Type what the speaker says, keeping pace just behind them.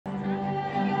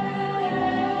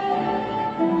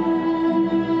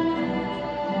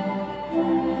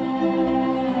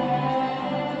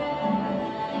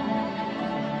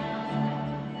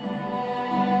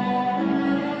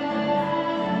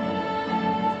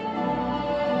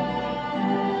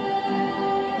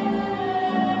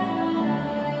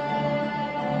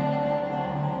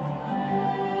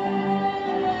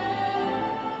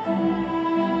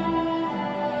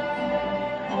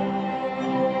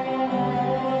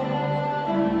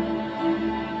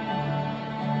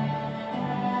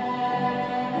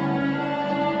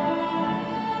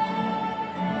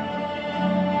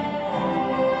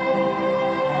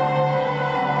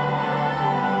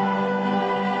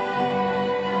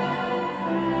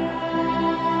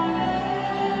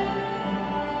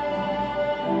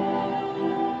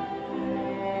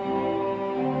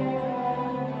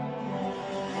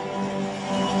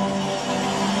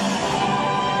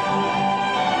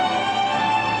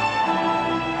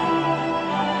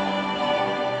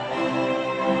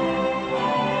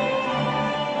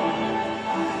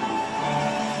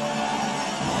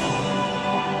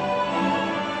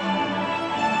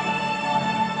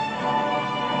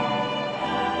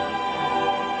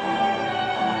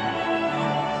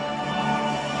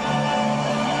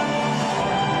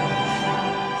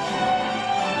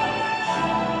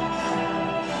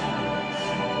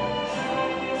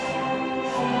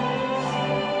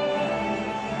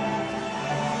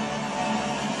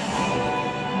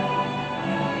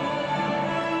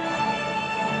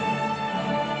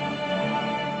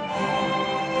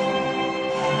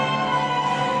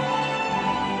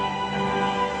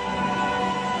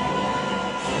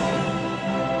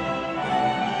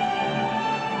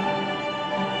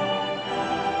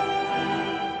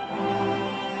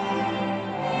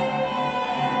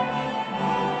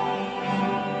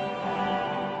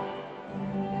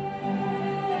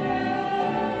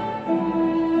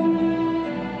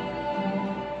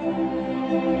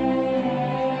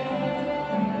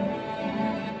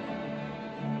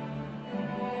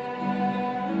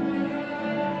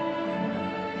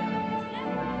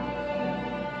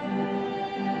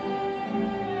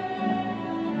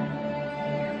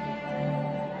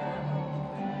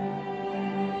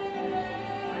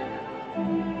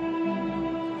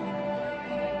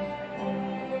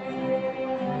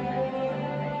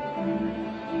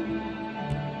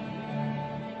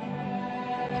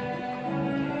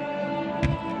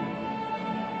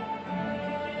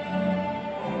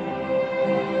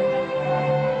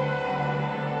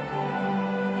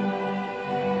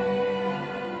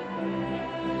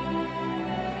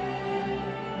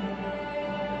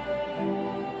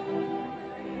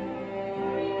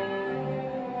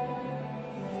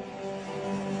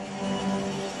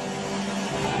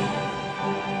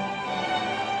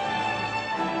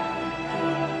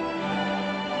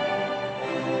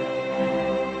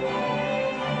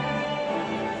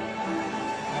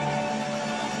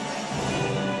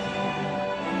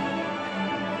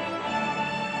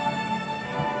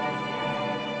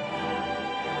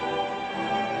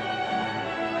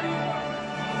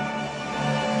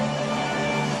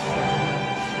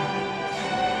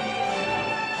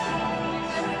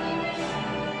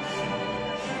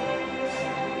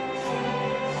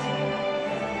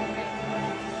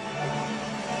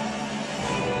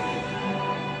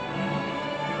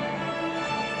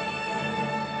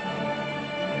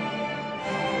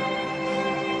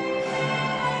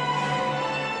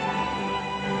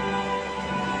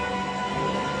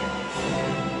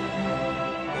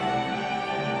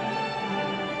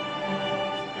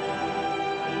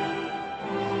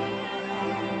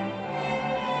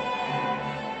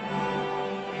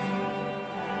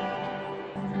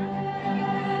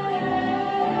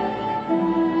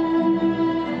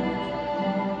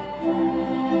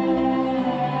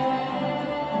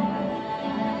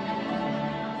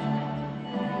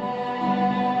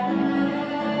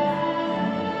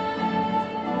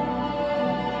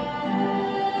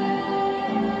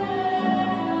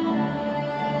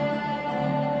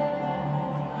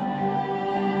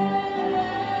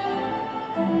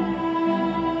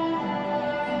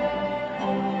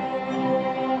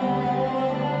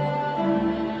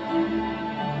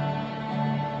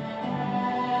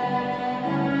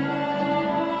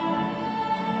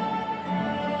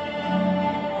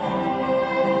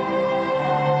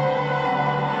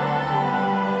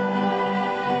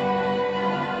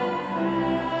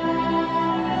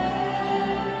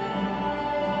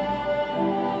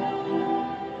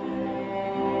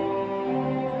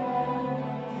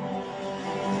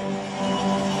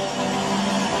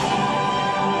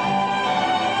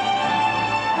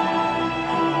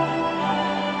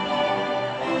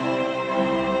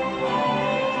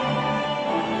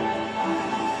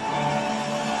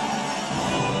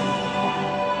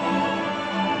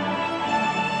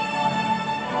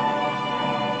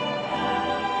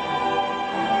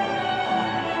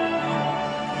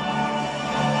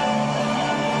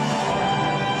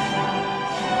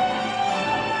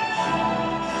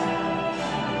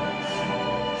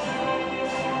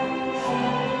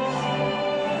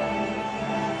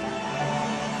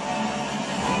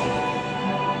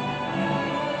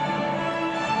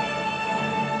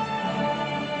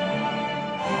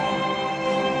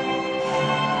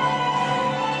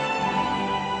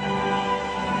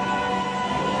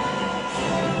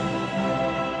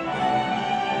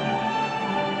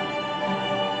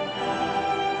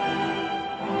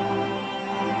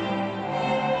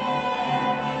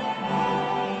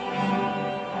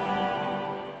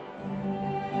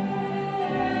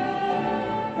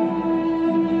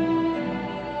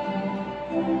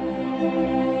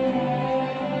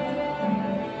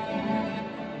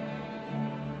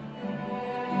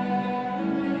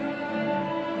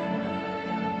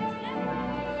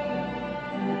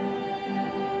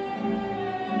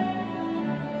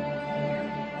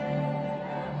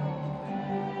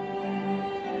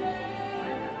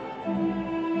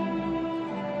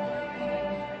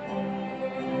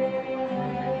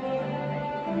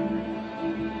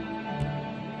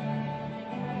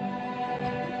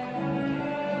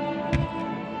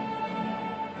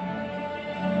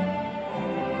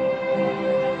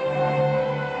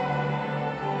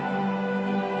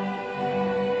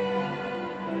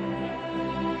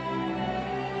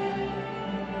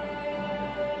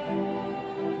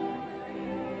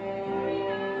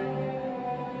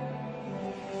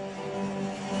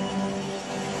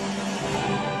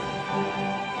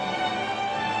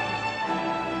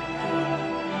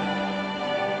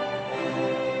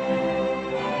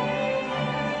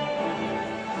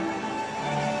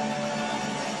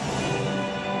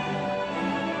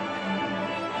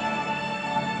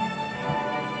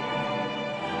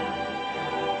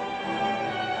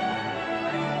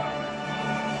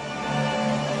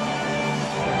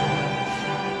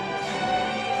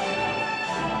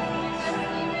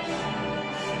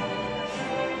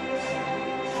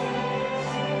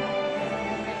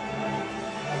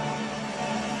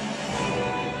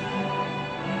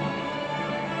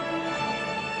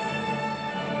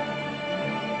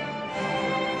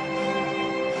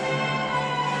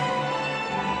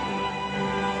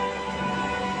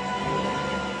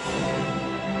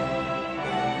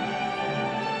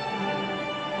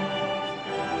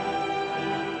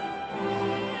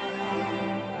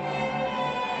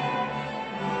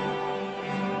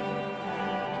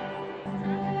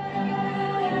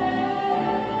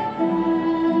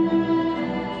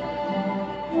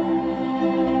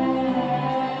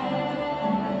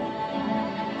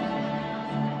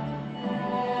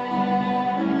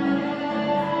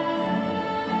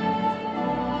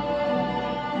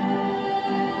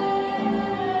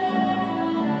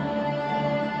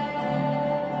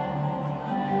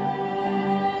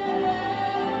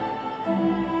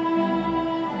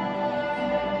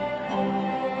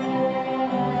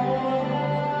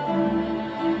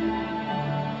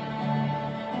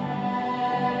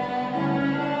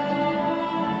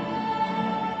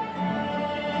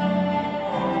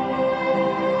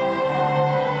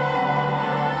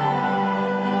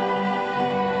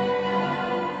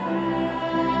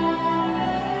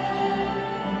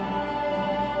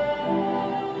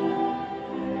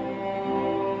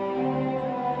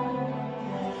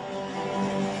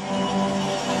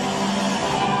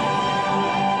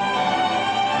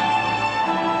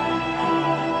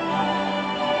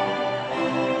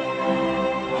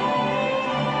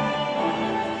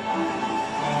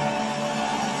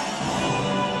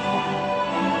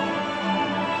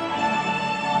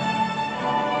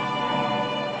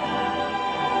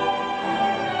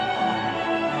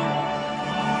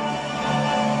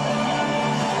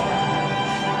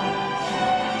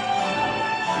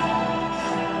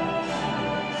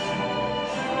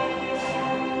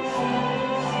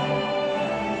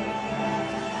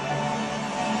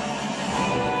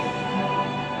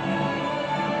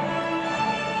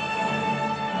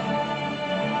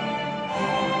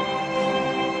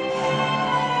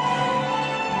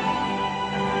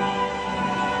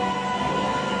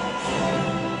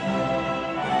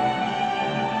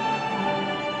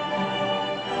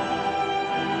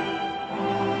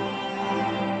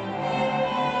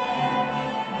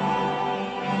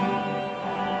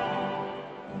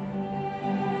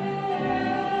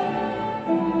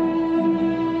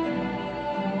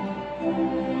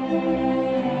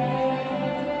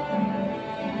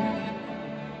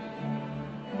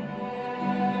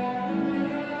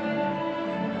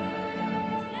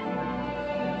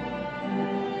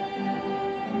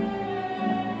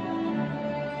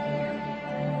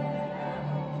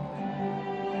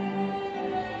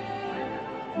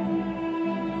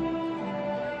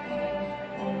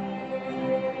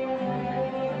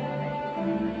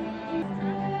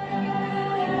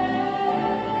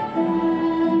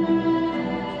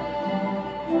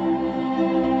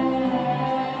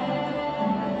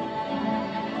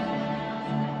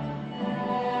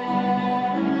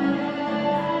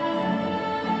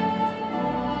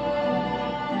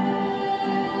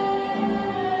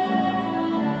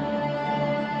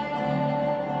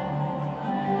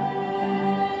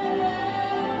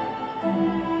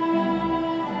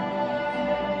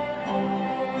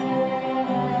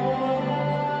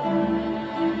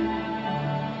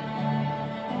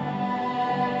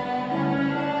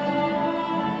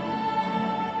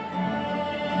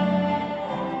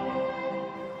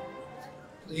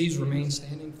Please remain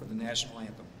standing for the national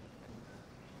anthem.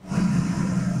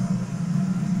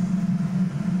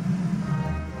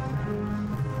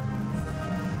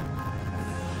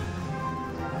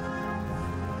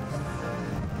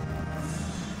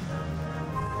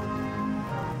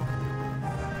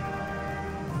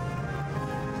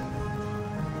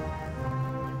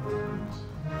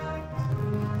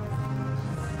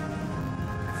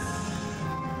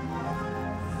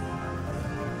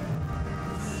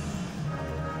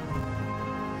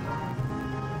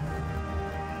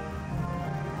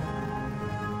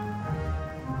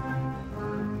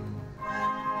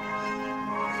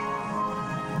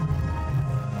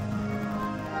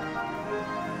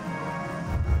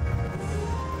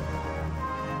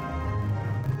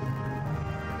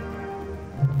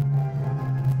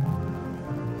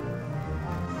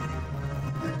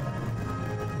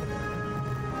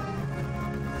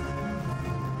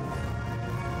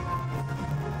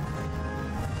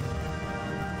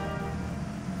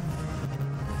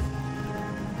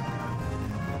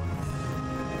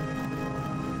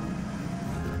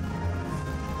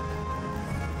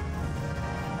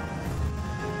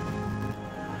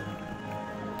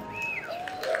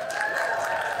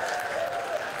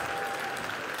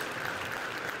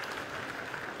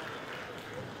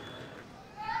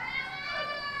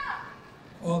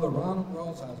 Father Ronald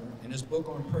Rolsheiser, in his book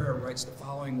on prayer, writes the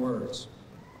following words.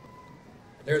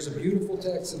 There's a beautiful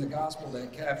text in the gospel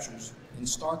that captures, in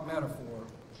stark metaphor,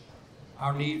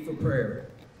 our need for prayer.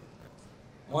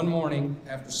 One morning,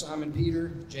 after Simon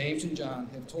Peter, James, and John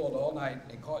have toiled all night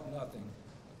and caught nothing,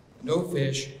 no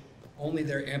fish, only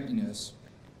their emptiness,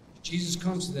 Jesus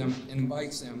comes to them and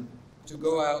invites them to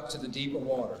go out to the deeper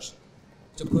waters,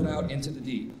 to put out into the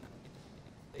deep.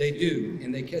 They do,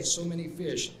 and they catch so many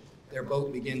fish their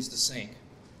boat begins to sink.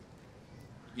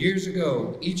 Years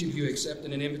ago, each of you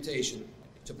accepted an invitation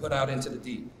to put out into the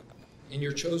deep. In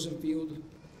your chosen field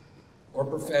or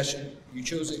profession, you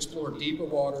chose to explore deeper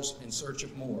waters in search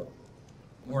of more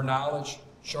knowledge,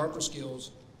 sharper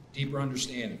skills, deeper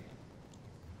understanding.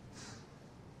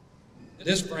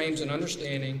 This frames an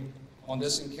understanding on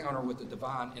this encounter with the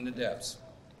divine in the depths.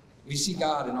 We see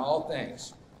God in all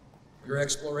things. Your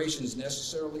explorations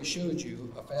necessarily showed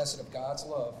you a facet of God's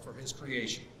love for his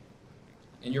creation,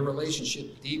 and your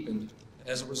relationship deepened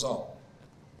as a result.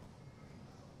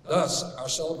 Thus, our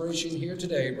celebration here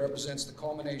today represents the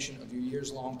culmination of your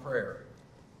years-long prayer.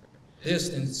 This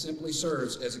then simply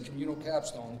serves as a communal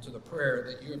capstone to the prayer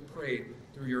that you have prayed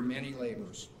through your many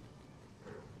labors.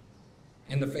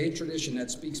 In the faith tradition that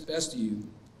speaks best to you,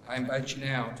 I invite you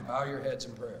now to bow your heads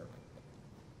in prayer.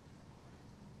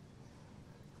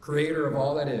 Creator of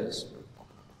all that is,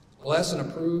 bless and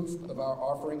approve of our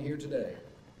offering here today,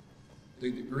 the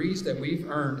degrees that we've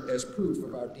earned as proof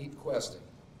of our deep questing,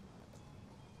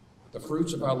 the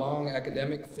fruits of our long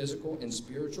academic, physical, and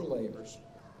spiritual labors.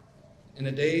 In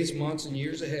the days, months, and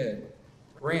years ahead,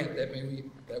 grant that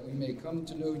we may come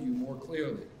to know you more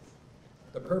clearly,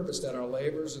 the purpose that our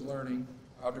labors and learning,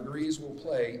 our degrees will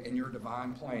play in your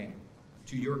divine plan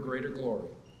to your greater glory,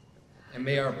 and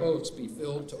may our boats be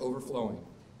filled to overflowing.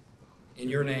 In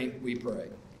your name we pray.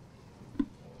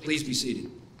 Please be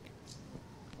seated.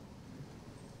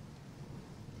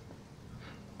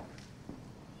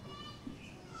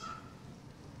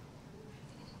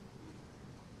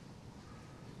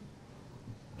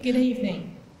 Good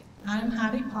evening. I'm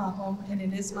Heidi Popham, and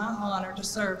it is my honor to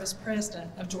serve as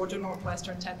president of Georgia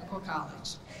Northwestern Technical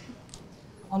College.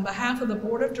 On behalf of the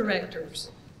Board of Directors,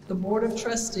 the Board of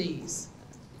Trustees,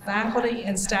 faculty,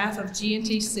 and staff of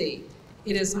GNTC,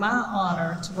 it is my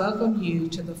honor to welcome you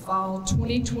to the Fall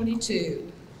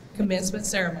 2022 Commencement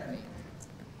Ceremony.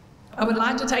 I would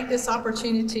like to take this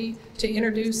opportunity to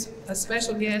introduce a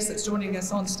special guest that's joining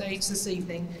us on stage this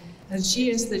evening, and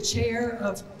she is the chair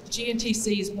of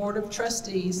GNTC's Board of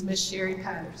Trustees, Ms. Sherry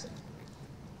Patterson.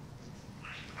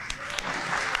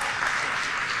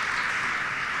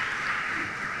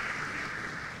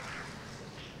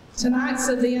 Tonight's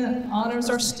event honors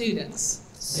our students,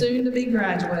 soon-to-be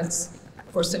graduates,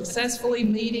 for successfully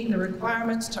meeting the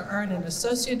requirements to earn an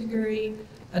associate degree,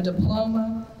 a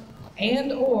diploma,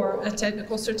 and/or a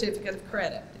technical certificate of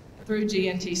credit through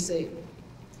GNTC.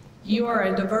 You are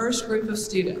a diverse group of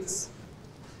students.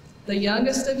 The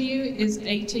youngest of you is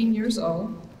 18 years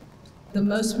old, the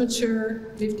most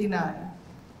mature, 59.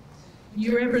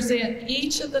 You represent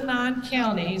each of the 9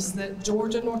 counties that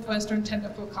Georgia Northwestern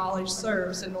Technical College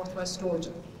serves in Northwest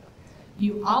Georgia.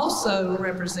 You also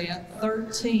represent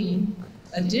 13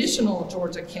 additional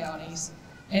Georgia counties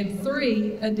and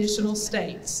 3 additional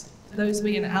states, those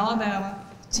being Alabama,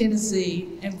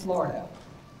 Tennessee, and Florida.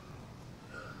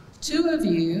 2 of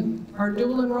you are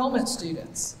dual enrollment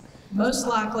students, most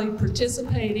likely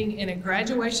participating in a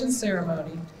graduation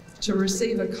ceremony to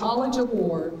receive a college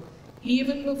award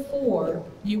even before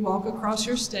you walk across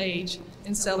your stage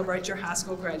and celebrate your high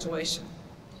school graduation.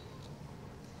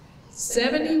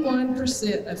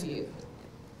 71%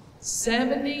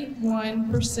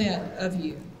 of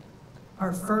you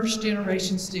are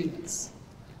first-generation students.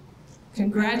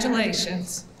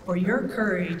 Congratulations for your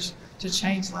courage to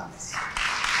change lives.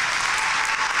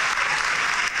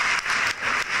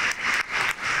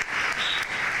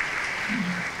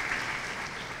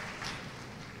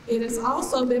 It has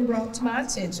also been brought to my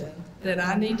attention that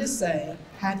I need to say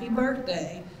happy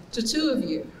birthday to 2 of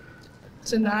you.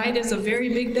 Tonight is a very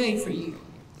big day for you,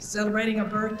 celebrating a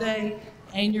birthday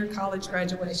and your college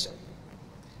graduation.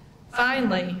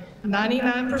 Finally,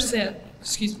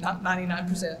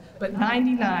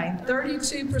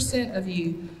 32% of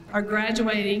you are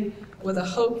graduating with a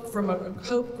Hope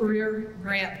Career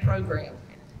Grant program.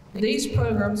 These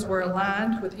programs were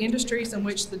aligned with industries in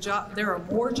which there are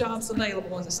more jobs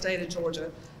available in the state of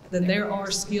Georgia than there are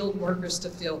skilled workers to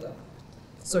fill them.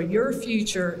 So your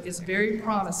future is very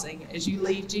promising as you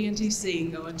leave GNTC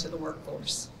and go into the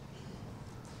workforce.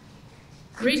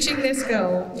 Reaching this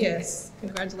goal, yes,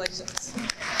 congratulations.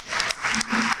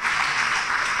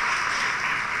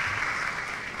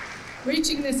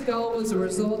 Reaching this goal was a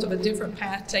result of a different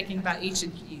path taken by each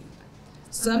of you.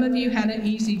 Some of you had an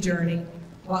easy journey,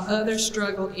 while others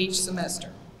struggled each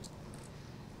semester.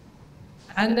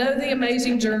 I know the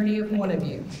amazing journey of one of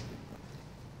you,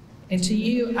 and to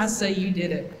you, I say you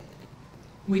did it.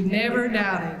 We never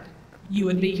doubted you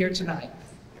would be here tonight.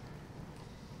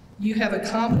 What you have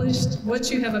accomplished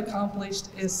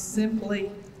is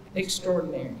simply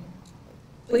extraordinary.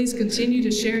 Please continue to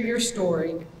share your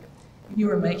story. You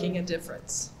are making a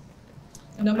difference.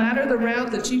 No matter the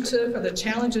route that you took or the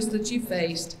challenges that you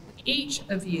faced, each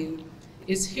of you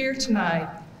is here tonight,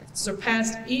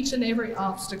 surpassed each and every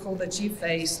obstacle that you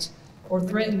faced or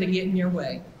threatened to get in your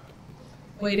way.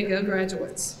 Way to go,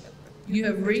 graduates. You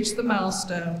have reached the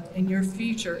milestone and your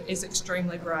future is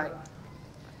extremely bright.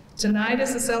 Tonight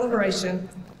is a celebration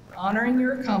honoring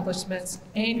your accomplishments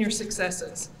and your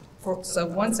successes. So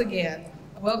once again,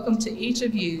 welcome to each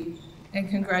of you and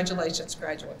congratulations,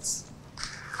 graduates.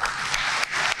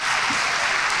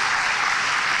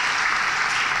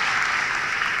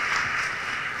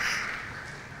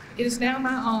 It is now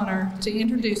my honor to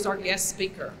introduce our guest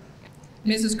speaker,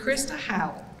 Mrs. Krista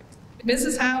Howell.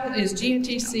 Mrs. Howell is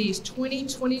GNTC's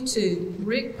 2022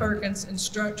 Rick Perkins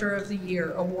Instructor of the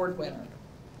Year Award winner.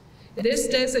 This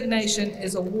designation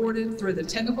is awarded through the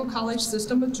Technical College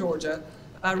System of Georgia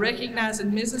by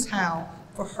recognizing Mrs. Howell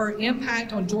for her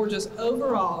impact on Georgia's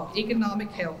overall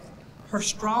economic health, her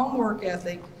strong work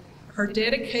ethic, her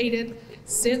dedicated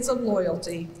sense of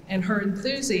loyalty, and her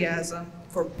enthusiasm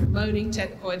for promoting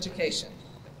technical education.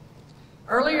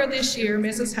 Earlier this year,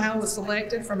 Mrs. Howell was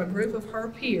selected from a group of her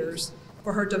peers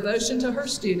for her devotion to her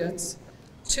students,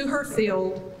 to her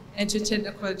field, and to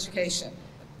technical education.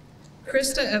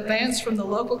 Krista advanced from the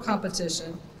local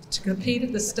competition to compete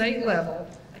at the state level,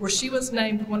 where she was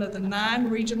named one of the 9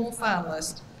 regional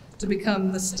finalists to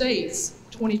become the state's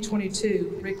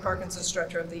 2022 Rick Perkins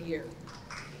Instructor of the Year.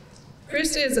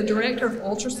 Krista is a director of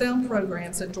ultrasound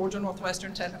programs at Georgia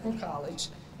Northwestern Technical College,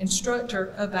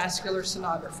 instructor of vascular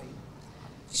sonography.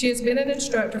 She has been an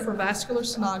instructor for vascular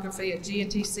sonography at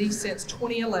GNTC since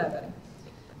 2011,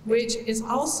 which is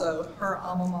also her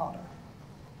alma mater.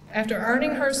 After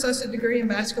earning her associate degree in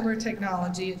vascular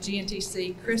technology at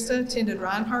GNTC, Krista attended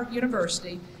Reinhardt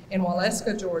University in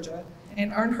Waleska, Georgia,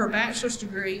 and earned her bachelor's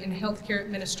degree in healthcare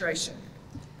administration.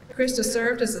 Krista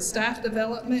served as a staff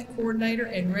development coordinator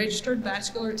and registered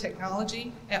vascular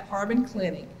technology at Harbin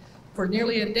Clinic for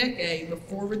nearly a decade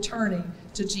before returning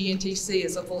to GNTC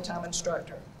as a full-time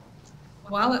instructor.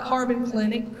 While at Harbin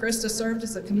Clinic, Krista served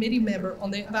as a committee member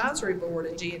on the advisory board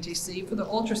at GNTC for the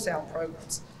ultrasound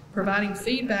programs, providing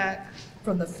feedback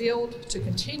from the field to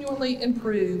continually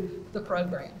improve the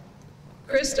program.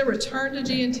 Krista returned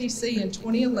to GNTC in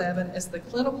 2011 as the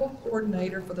clinical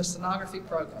coordinator for the sonography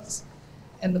programs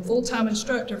and the full-time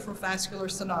instructor for vascular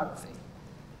sonography,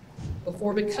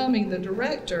 before becoming the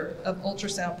director of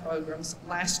ultrasound programs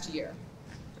last year.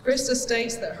 Krista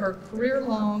states that her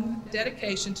career-long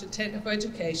dedication to technical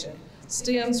education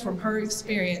stems from her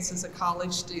experience as a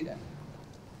college student.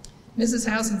 Mrs.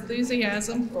 Howe's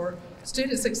enthusiasm for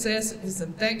student success is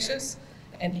infectious,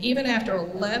 and even after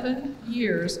 11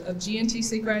 years of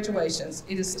GNTC graduations,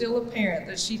 it is still apparent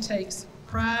that she takes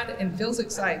pride and feels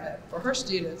excitement for her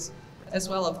students as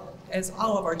well as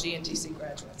all of our GNTC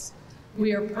graduates.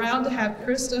 We are proud to have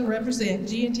Krista represent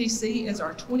GNTC as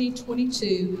our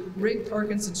 2022 Rick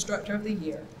Perkins Instructor of the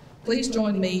Year. Please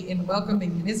join me in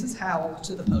welcoming Mrs. Howell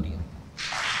to the podium.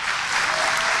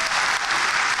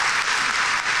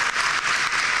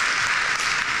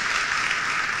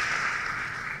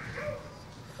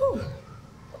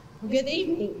 Good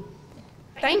evening.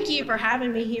 Thank you for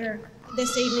having me here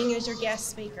this evening as your guest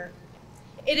speaker.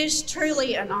 It is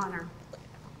truly an honor.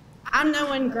 I'm no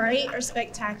one great or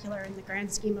spectacular in the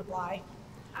grand scheme of life.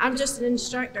 I'm just an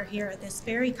instructor here at this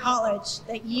very college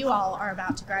that you all are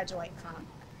about to graduate from.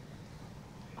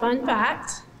 Fun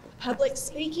fact, public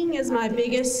speaking is my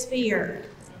biggest fear.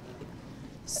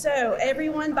 So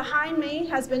everyone behind me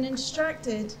has been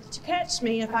instructed to catch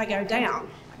me if I go down.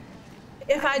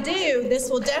 If I do, this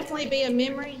will definitely be a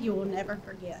memory you will never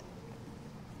forget.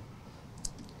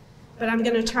 But I'm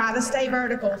going to try to stay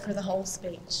vertical for the whole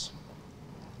speech.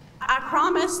 I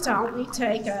promise to only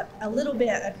take up a little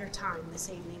bit of your time this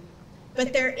evening,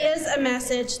 but there is a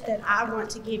message that I want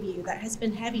to give you that has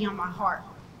been heavy on my heart.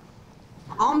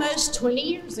 Almost 20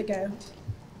 years ago,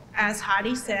 as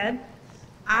Heidi said,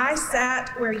 I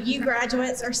sat where you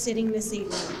graduates are sitting this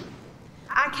evening.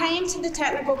 I came to the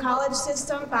technical college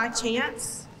system by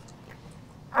chance.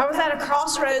 I was at a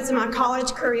crossroads in my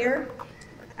college career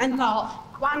and thought,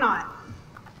 why not?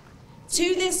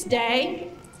 To this day,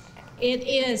 it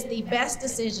is the best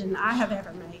decision I have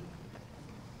ever made.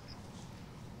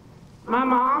 My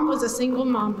mom was a single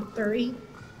mom of 3,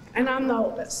 and I'm the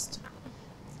oldest.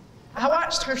 I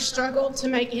watched her struggle to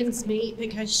make ends meet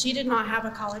because she did not have a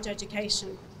college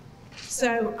education.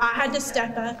 So I had to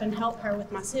step up and help her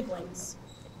with my siblings.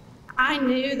 I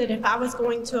knew that if I was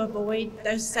going to avoid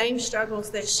those same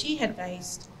struggles that she had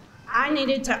faced, I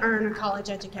needed to earn a college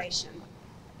education.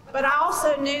 But I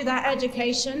also knew that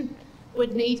education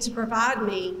would need to provide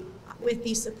me with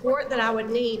the support that I would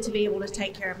need to be able to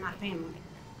take care of my family.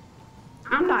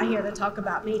 I'm not here to talk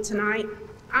about me tonight.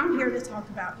 I'm here to talk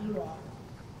about you all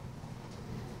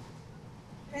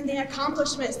and the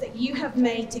accomplishments that you have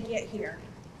made to get here.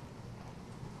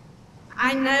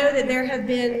 I know that there have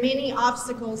been many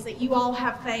obstacles that you all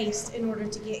have faced in order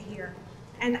to get here.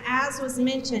 And as was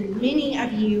mentioned, many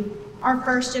of you are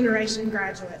first-generation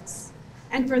graduates.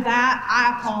 And for that,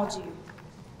 I applaud you.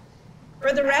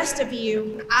 For the rest of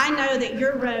you, I know that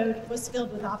your road was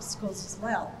filled with obstacles as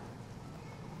well.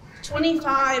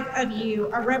 25 of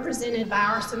you are represented by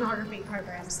our sonography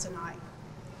programs tonight.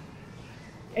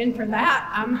 And for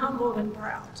that, I'm humbled and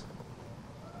proud.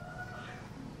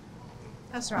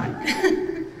 That's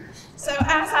right. So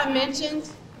as I mentioned,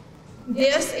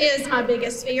 this is my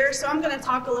biggest fear, so I'm going to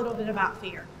talk a little bit about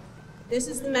fear. This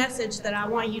is the message that I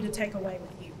want you to take away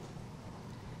with you.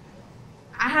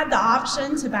 I had the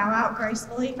option to bow out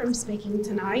gracefully from speaking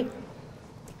tonight,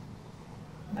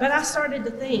 but I started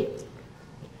to think,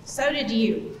 so did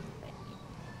you.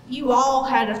 You all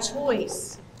had a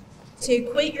choice to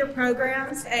quit your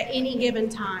programs at any given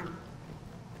time,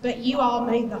 but you all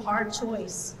made the hard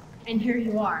choice. And here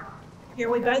you are. Here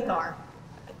we both are.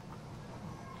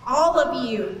 All of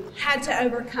you had to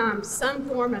overcome some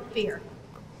form of fear.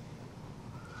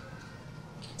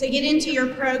 To get into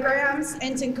your programs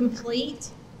and to complete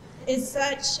is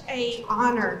such an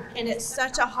honor, and it's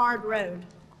such a hard road.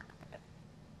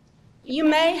 You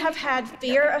may have had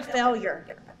fear of failure,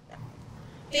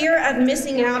 fear of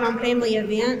missing out on family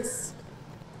events,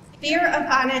 fear of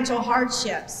financial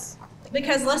hardships,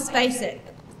 because let's face it,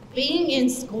 being in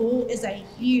school is a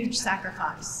huge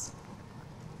sacrifice.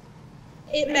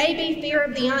 It may be fear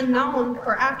of the unknown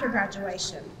for after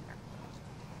graduation.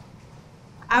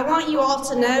 I want you all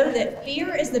to know that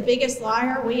fear is the biggest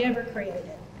liar we ever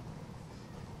created,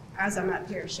 as I'm up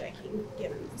here shaking,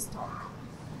 giving this talk.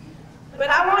 But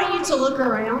I want you to look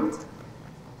around,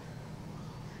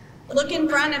 look in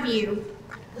front of you,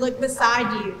 look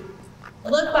beside you,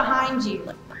 look behind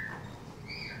you.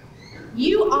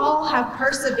 You all have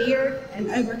persevered and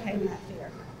overcame that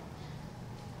fear.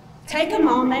 Take a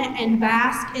moment and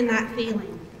bask in that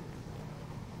feeling.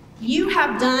 You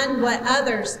have done what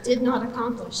others did not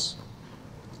accomplish.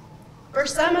 For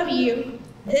some of you,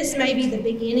 this may be the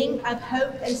beginning of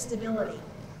hope and stability,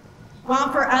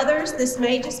 while for others, this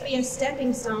may just be a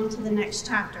stepping stone to the next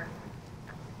chapter.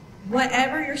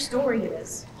 Whatever your story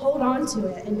is, hold on to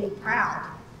it and be proud,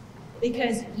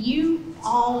 because you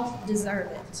all deserve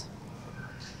it.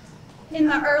 In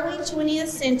the early 20th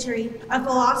century, a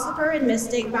philosopher and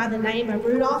mystic by the name of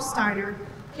Rudolf Steiner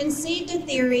conceived a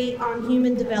theory on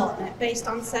human development based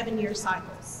on 7-year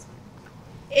cycles.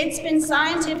 It's been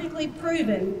scientifically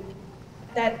proven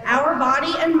that our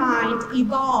body and mind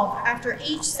evolve after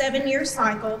each 7-year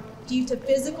cycle due to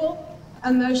physical,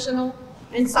 emotional,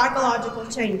 and psychological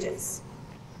changes.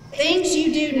 Things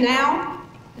you do now,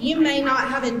 you may not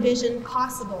have envisioned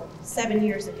possible 7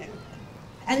 years ago.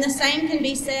 And the same can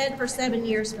be said for 7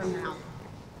 years from now.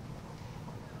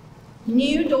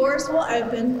 New doors will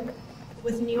open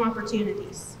with new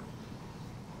opportunities.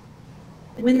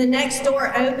 When the next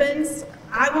door opens,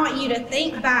 I want you to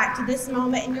think back to this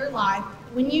moment in your life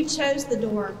when you chose the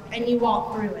door and you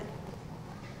walked through it.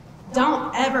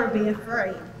 Don't ever be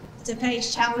afraid to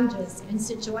face challenges and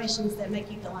situations that make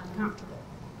you feel uncomfortable.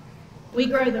 We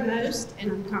grow the most in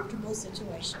uncomfortable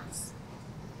situations.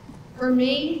 For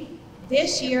me,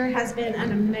 this year has been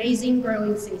an amazing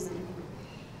growing season.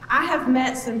 I have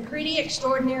met some pretty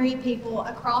extraordinary people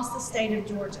across the state of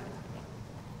Georgia.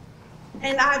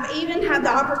 And I've even had the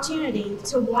opportunity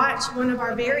to watch one of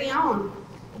our very own,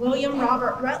 William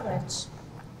Robert Rutledge,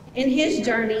 in his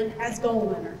journey as goal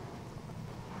winner.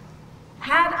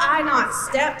 Had I not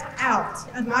stepped out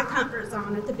of my comfort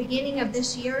zone at the beginning of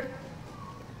this year,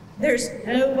 there's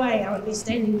no way I would be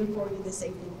standing before you this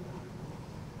evening.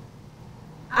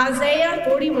 Isaiah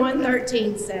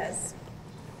 41:13 says,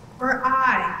 "For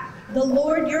I, the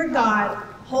Lord your God,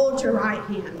 hold your right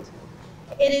hand.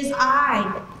 It is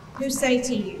I who say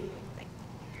to you,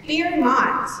 fear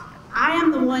not, I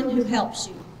am the one who helps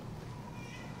you."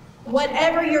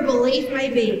 Whatever your belief may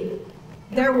be,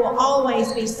 there will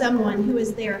always be someone who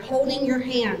is there holding your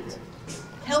hand,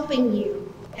 helping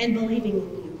you, and believing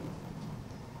in you.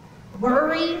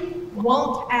 Worry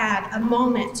won't add a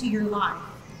moment to your life.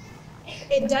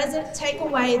 It doesn't take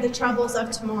away the troubles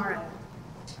of tomorrow,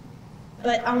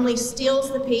 but only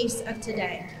steals the peace of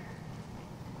today.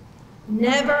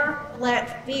 Never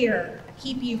let fear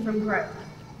keep you from growth.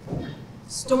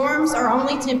 Storms are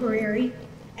only temporary,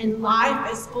 and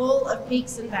life is full of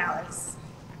peaks and valleys.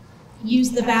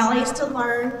 Use the valleys to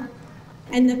learn,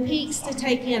 and the peaks to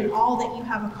take in all that you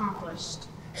have accomplished.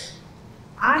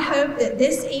 I hope that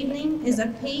this evening is a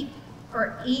peak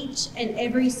for each and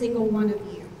every single one of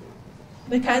you,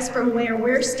 because from where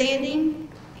we're standing,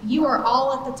 you are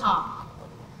all at the top.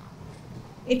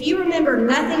 If you remember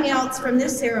nothing else from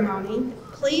this ceremony,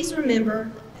 please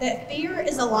remember that fear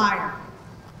is a liar.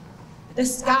 The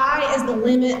sky is the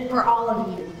limit for all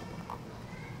of you.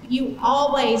 You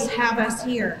always have us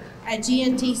here at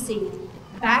GNTC,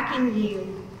 backing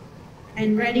you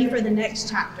and ready for the next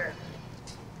chapter.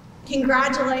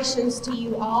 Congratulations to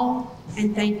you all,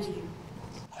 and thank you.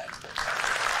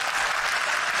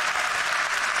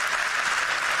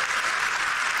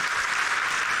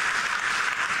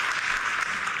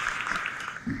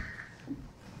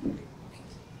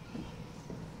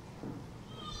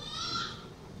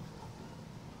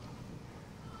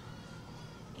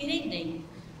 Good evening.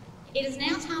 It is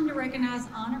now time to recognize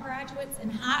honor graduates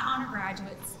and high honor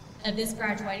graduates of this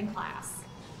graduating class.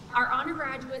 Our honor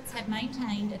graduates have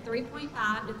maintained a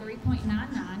 3.5 to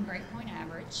 3.99 grade point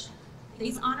average.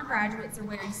 These honor graduates are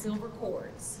wearing silver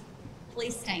cords.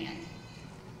 Please stand.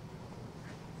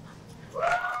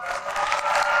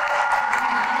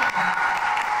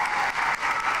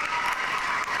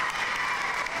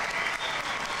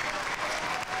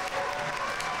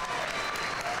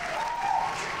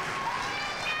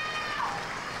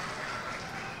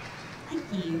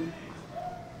 Thank you.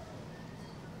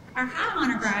 Our high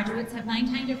honor graduates have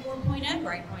maintained a 4.0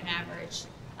 grade point average.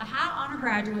 The high honor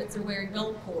graduates are wearing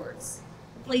gold cords.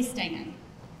 Please stand.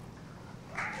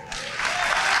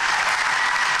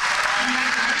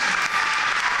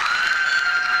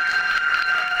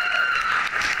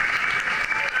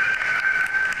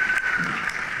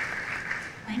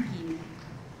 Thank you.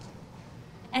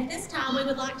 At this time, we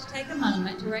would like to take a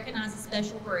moment to recognize a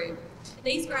special group.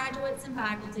 These graduates and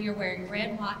faculty are wearing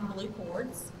red, white, and blue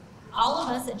cords. All of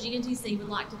us at GNTC would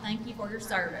like to thank you for your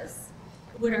service.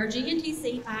 Would our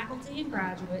GNTC faculty and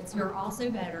graduates, who are also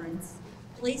veterans,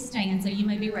 please stand so you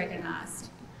may be recognized.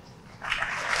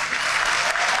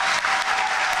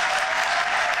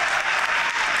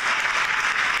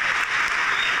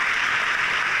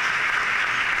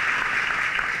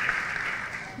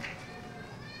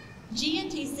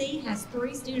 GNTC has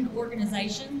 3 student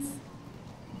organizations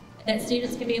that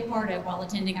students can be a part of while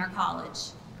attending our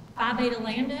college: Phi Beta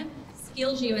Lambda,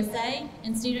 Skills USA,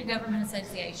 and Student Government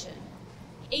Association.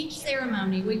 Each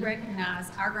ceremony, we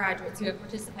recognize our graduates who have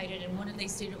participated in one of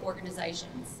these student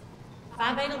organizations.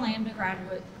 Phi Beta Lambda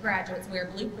graduates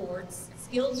wear blue cords,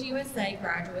 Skills USA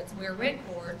graduates wear red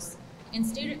cords, and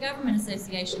Student Government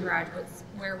Association graduates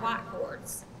wear white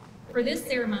cords. For this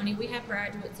ceremony, we have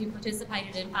graduates who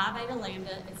participated in Phi Beta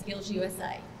Lambda and Skills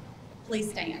USA. Please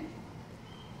stand.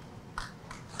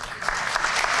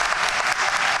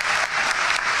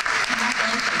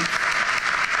 Congratulations.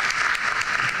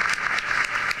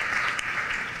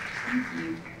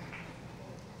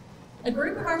 A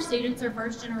group of our students are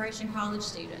first-generation college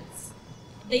students.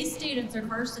 These students are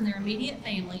first in their immediate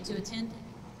family to attend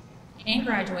and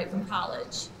graduate from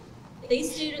college.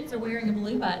 These students are wearing a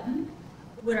blue button.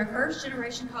 Would our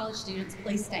first-generation college students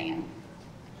please stand?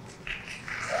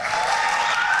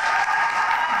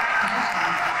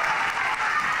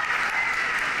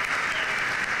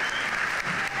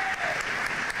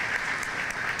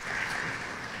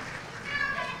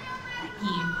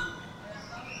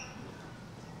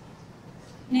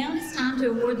 Now it is time to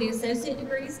award the associate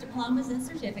degrees, diplomas, and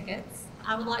certificates.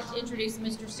 I would like to introduce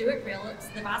Mr. Stuart Phillips,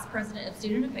 the Vice President of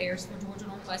Student Affairs for Georgia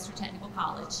Northwestern Technical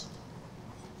College.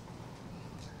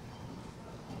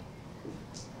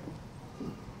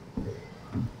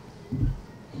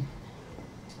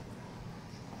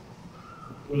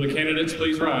 Will the candidates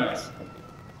please rise?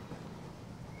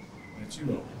 That's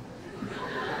you all.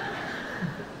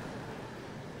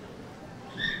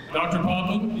 Dr.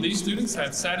 Popham, these students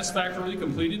have satisfactorily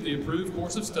completed the approved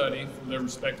course of study for their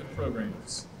respective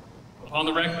programs. Upon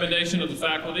the recommendation of the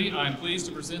faculty, I am pleased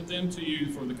to present them to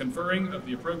you for the conferring of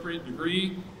the appropriate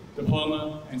degree,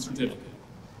 diploma, and certificate.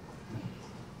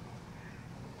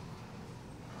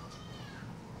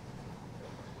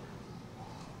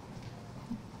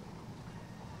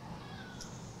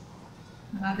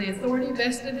 By the authority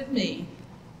vested in me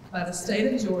by the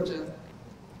state of Georgia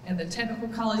and the Technical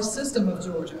College System of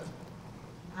Georgia,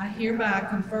 I hereby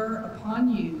confer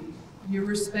upon you your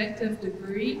respective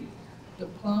degree,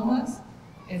 diplomas,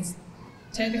 and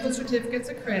technical certificates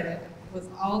of credit with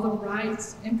all the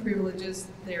rights and privileges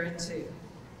thereunto.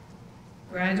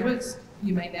 Graduates,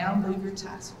 you may now move your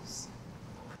tassels.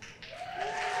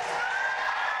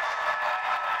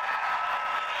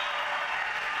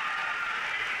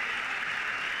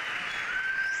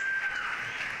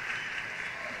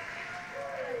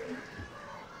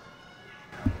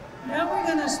 Now we're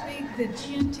going to speak the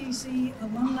GNTC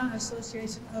Alumni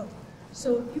Association oath.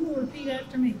 So if you will repeat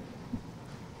after me.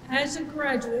 As a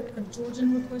graduate of Georgia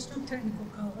Northwestern Technical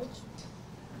College,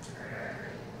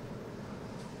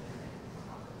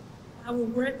 I will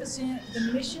represent the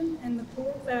mission and the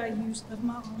core values of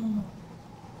my alma mater.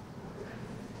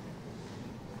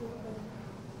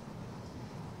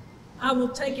 I will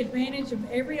take advantage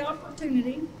of every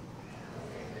opportunity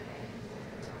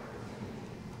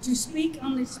to speak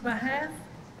on its behalf,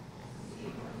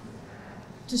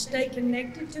 to stay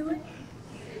connected to it,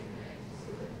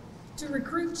 to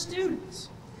recruit students,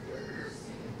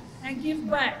 and give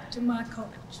back to my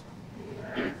college.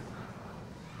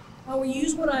 I will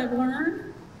use what I've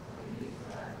learned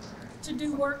to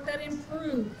do work that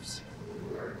improves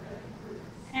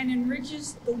and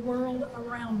enriches the world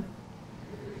around me.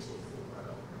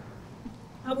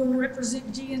 I will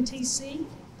represent GNTC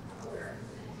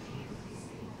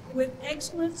with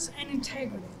excellence and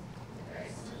integrity.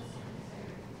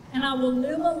 And I will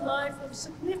live a life of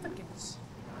significance.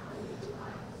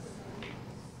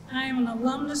 I am an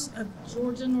alumnus of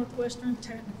Georgia Northwestern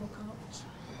Technical College.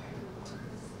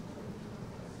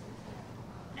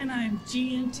 And I am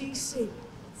GNTC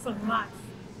for life.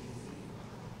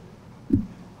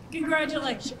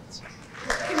 Congratulations.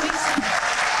 Can we sing?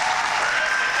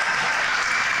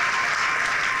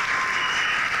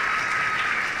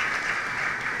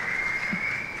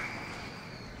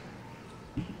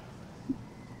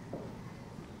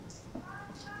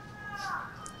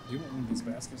 Do you want one of these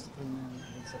baskets to put in there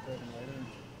and separate them later?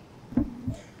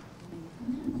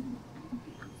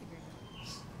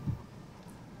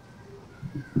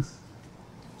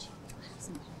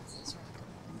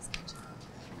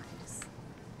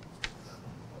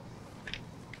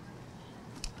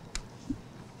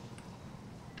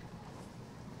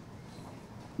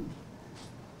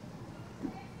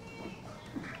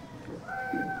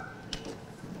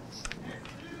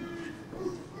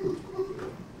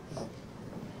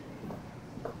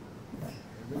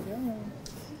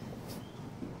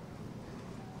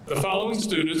 The following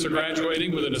students are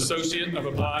graduating with an Associate of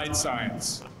Applied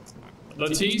Science.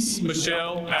 Latisse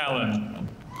Michelle Allen.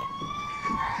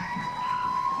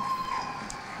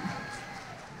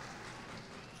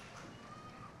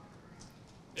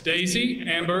 Daisy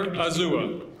Amber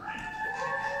Azua.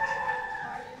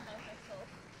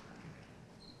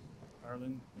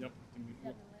 Arlen, yep.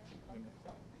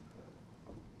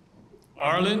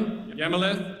 Arlen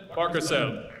Yamaleth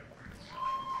Barkasel.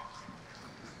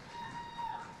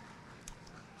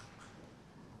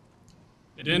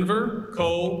 Denver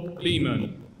Cole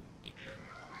Lehman.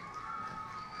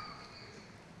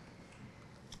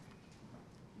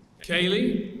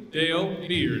 Kaylee Dale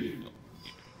Beard.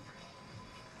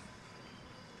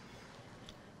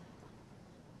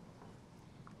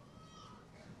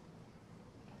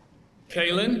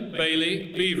 Kaylin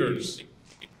Bailey Beavers.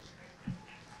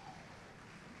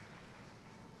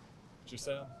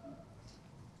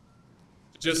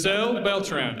 Giselle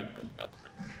Beltran.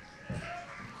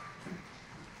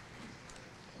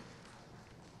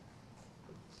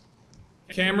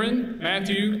 Cameron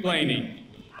Matthew Blaney.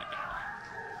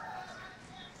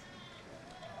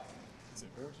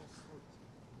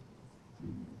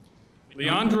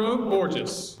 Leandro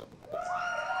Borges.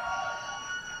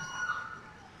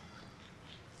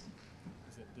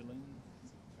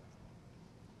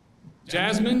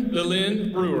 Jasmine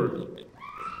Lynn Brewer.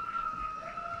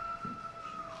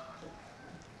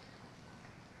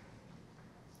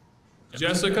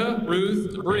 Jessica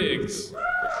Ruth Briggs.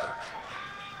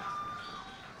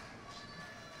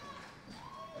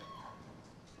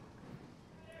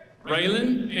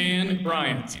 Raylan Ann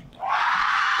Bryant.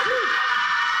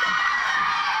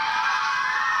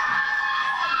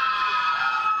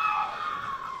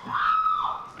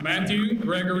 Matthew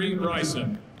Gregory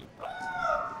Bryson.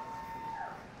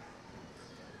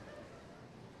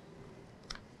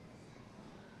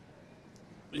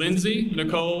 Lindsay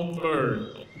Nicole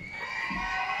Bird.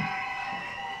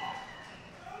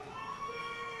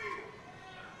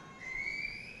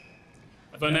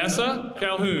 Vanessa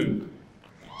Calhoun.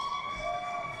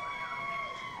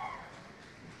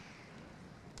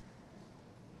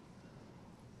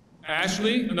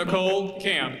 Ashley Nicole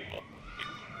Camp.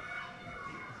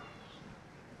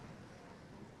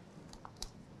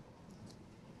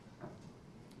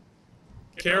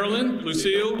 Carolyn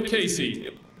Lucille Casey.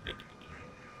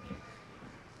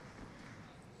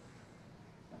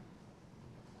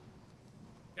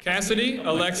 Cassidy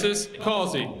Alexis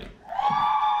Causey.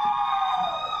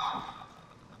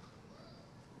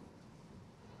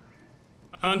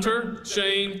 Hunter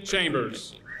Shane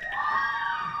Chambers.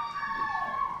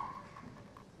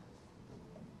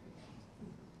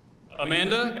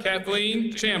 Amanda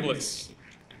Kathleen Chambliss.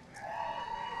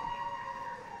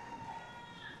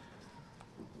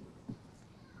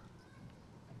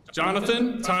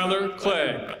 Jonathan Tyler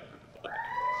Clegg.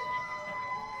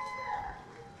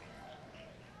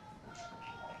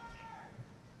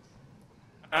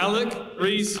 Alec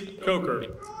Reese Coker.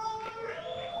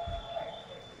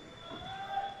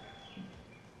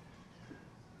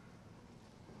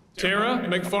 Tara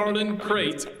McFarland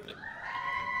Crate.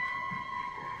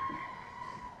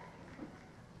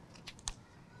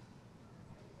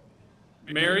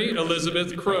 Mary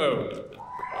Elizabeth Crow.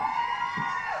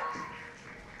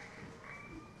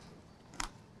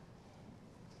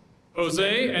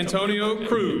 Jose Antonio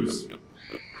Cruz.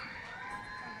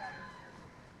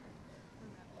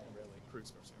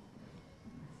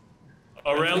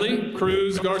 Aurelie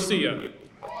Cruz Garcia.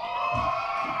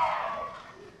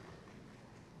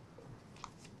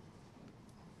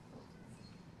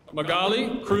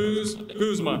 Magali Cruz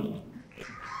Guzman.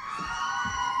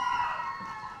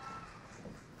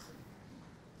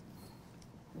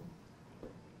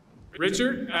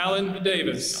 Richard Allen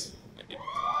Davis.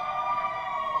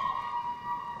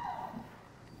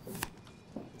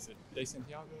 Is it De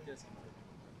Santiago?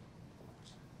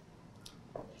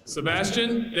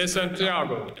 Sebastian De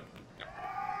Santiago.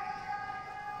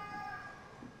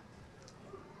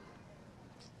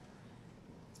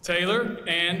 Taylor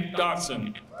Ann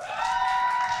Dotson.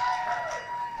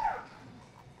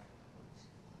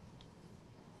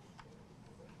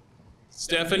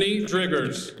 Stephanie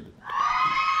Driggers.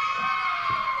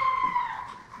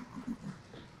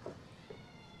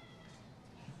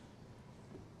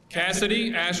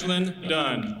 Cassidy Ashlyn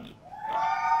Dunn.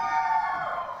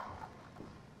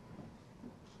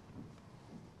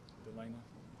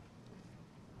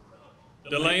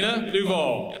 Delana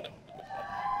Duval.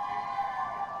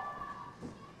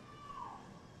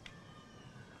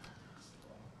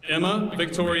 Emma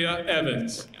Victoria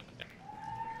Evans.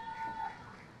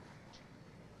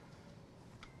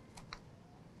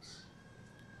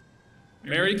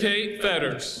 Mary Kate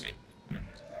Fetters.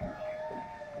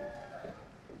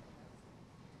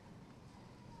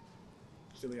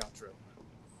 Filiatro.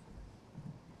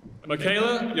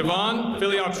 Michaela Yvonne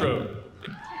Filiatro.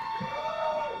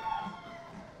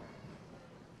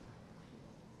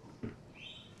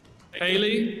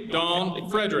 Haley Dawn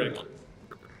Frederick.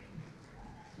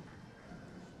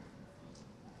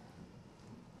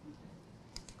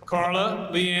 Carla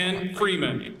Leanne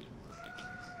Freeman.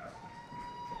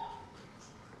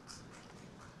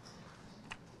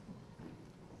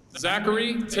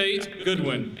 Zachary Tate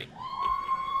Goodwin.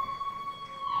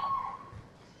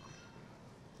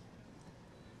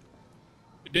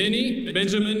 Benny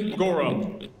Benjamin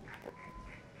Gorham.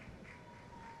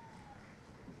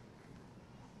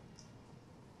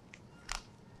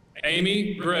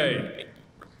 Amy Gray.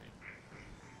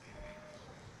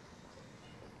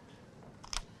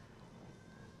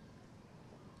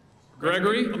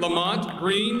 Gregory Lamont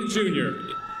Green,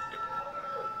 Jr.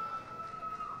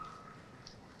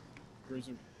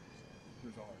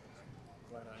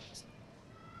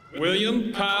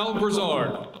 William Kyle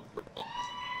Brizard.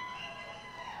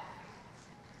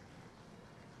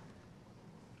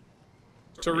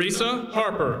 Teresa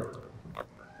Harper.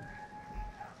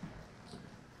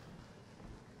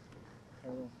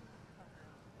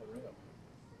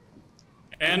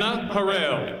 Anna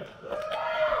Harrell.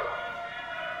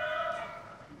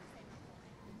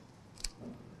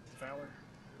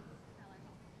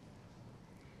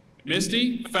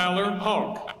 Misty Fowler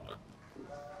Hawk.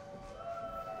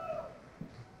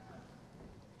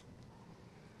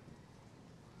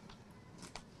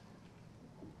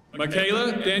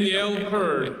 Michaela Danielle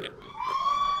Hurd.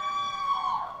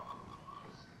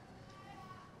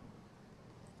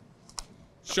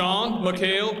 Sean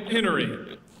McHale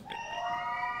Henry.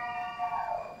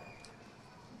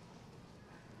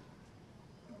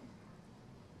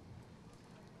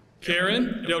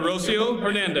 Karen Del Rocio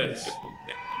Hernandez.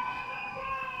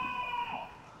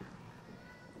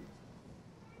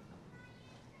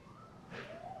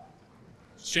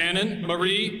 Shannon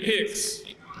Marie Hicks.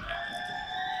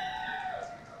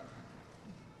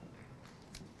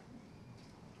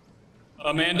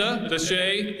 Amanda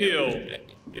Deshay Hill.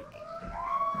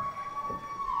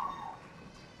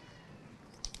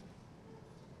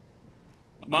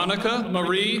 Monica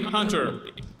Marie Hunter.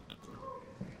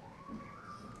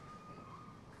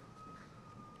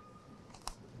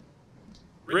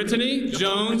 Brittany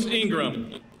Jones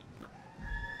Ingram.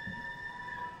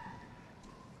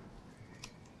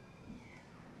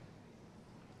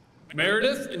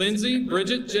 Meredith Lindsay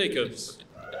Bridget Jacobs.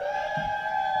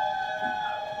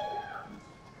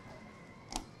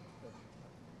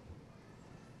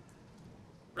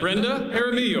 Brenda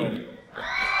Jaramillo.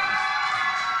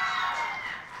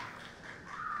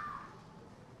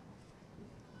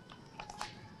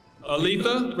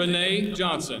 Aletha Renee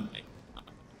Johnson.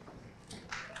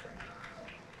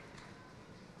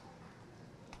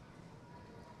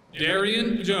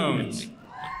 Darian Jones.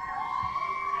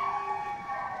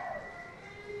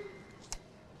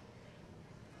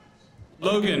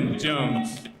 Logan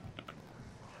Jones.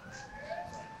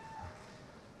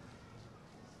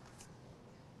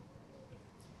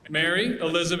 Mary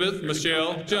Elizabeth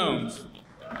Michelle Jones.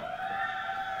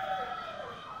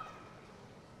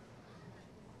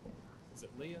 Is it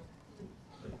Leah?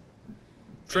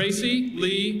 Tracy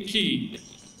Lee Key.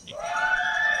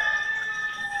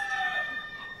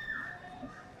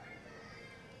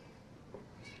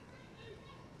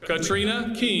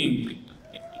 Katrina King.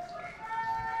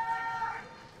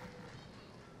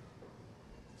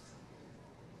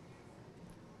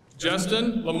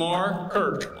 Justin Lamar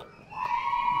Kirk.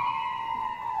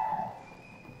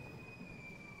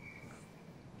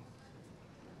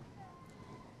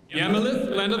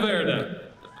 Yamalith Landaverda.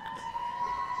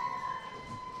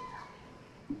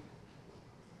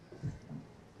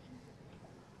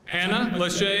 Hannah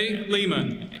Lachey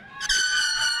Lehman.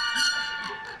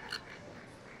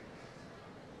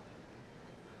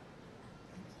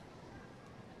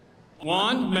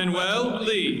 Juan Manuel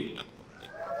Lee.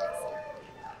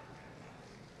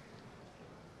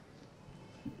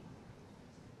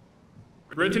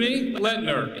 Brittany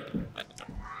Letner.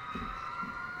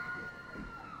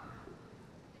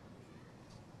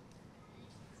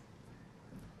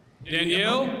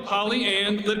 Danielle Holly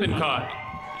Ann Lippincott.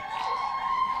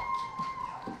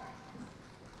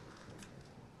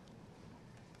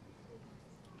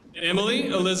 Emily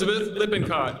Elizabeth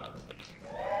Lippincott.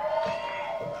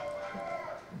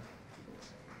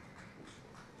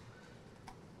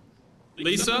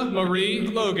 Lisa Marie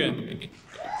Logan.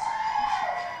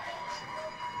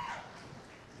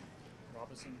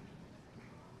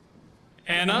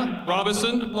 Hannah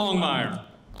Robinson Longmire.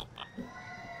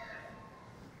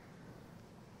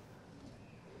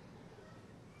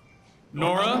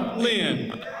 Nora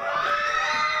Lynn.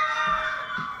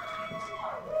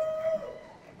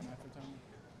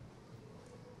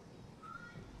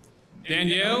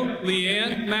 Danielle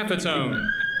Leanne Maffetone.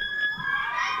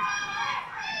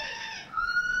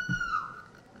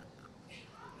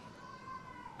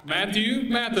 Matthew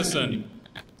Matheson.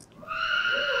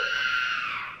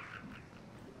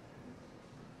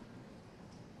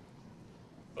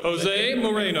 Jose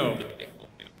Moreno.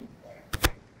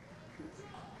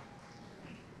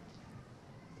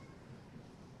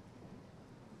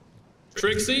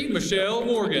 Trixie Michelle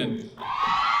Morgan.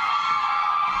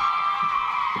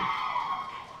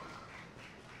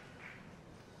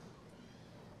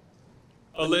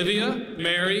 Olivia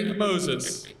Mary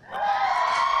Moses.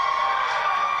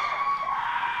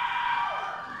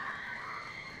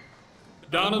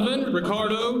 Donovan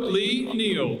Ricardo Lee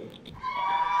Neal.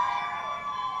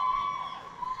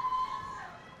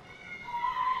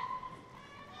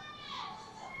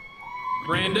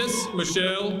 Brandis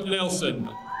Michelle Nelson.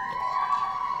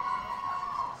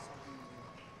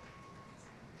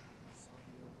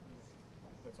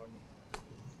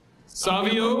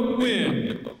 Savio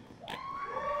Wynn.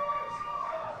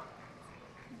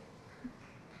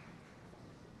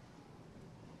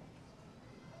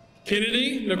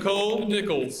 Kennedy Nicole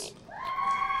Nichols.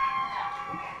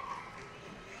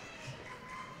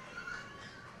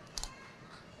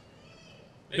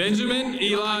 Benjamin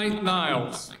Eli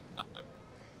Niles.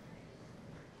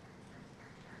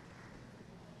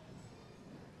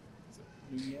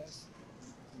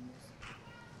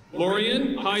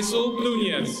 Lorian Heisel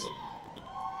Nunez.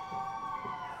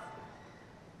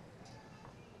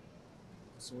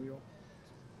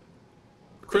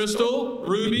 Crystal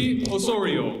Ruby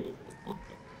Osorio.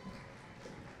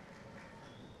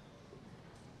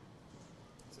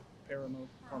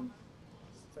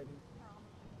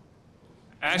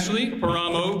 Ashley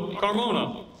Paramo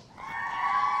Carmona.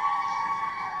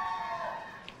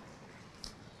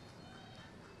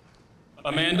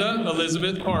 Amanda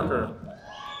Elizabeth Parker.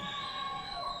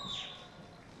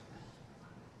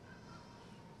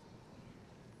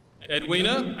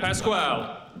 Edwina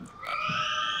Pasquale.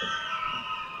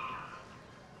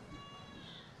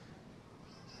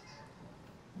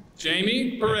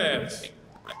 Jamie Perez.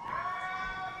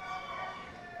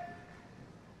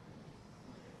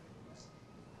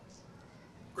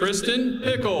 Kristen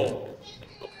Pickle.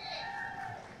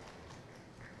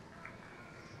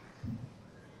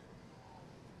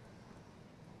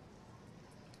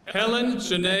 Helen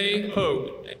Shanae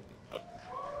Hope.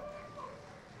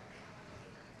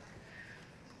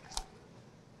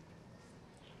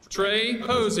 Trey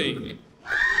Posey.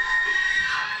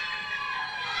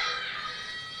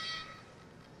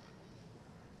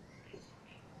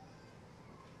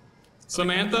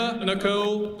 Samantha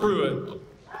Nicole Pruitt.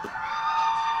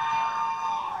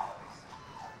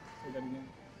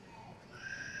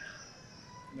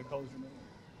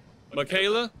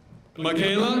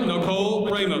 Michaela Nicole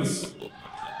Ramos. Is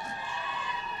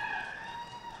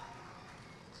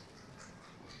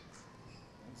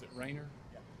it Rayner?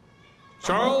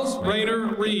 Charles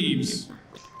Rayner Reeves.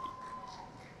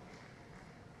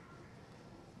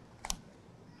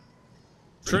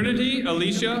 Trinity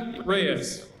Alicia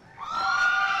Reyes.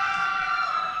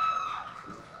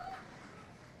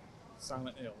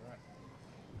 Silent L, right?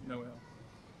 No L.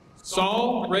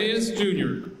 Saul Reyes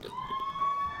Jr.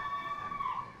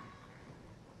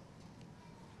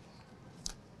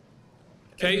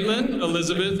 Caitlin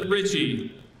Elizabeth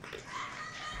Ritchie.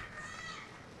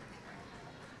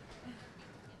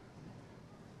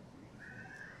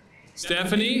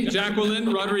 Stephanie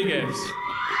Jacqueline Rodriguez.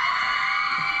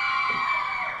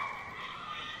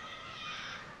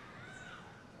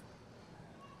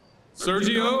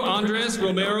 Sergio Andres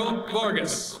Romero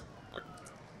Vargas.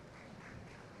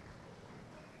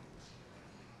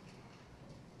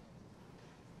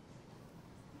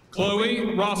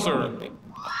 Chloe Rosser.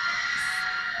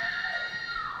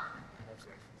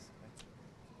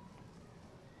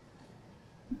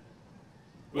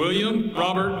 William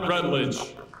Robert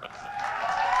Rutledge.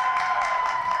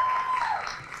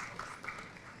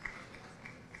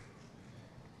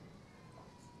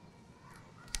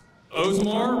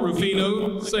 Osmar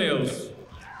Rufino Sales.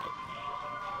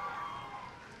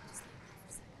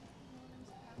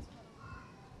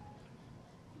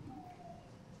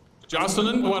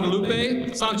 Jocelyn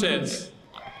Guadalupe Sanchez.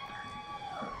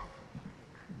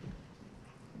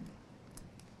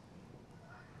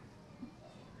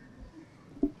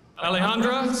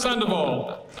 Alejandra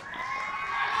Sandoval.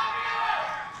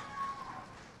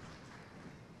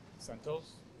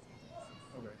 Santos?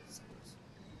 Okay, Santos.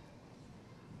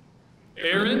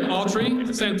 Aaron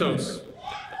Autry Santos.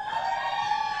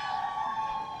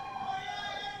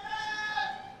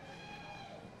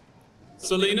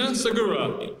 Selena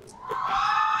Segura.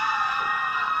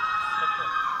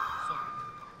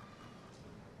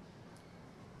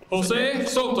 Jose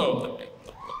Soto.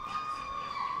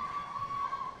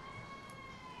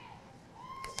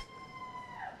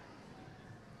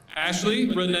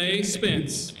 Ashley Renee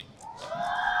Spence.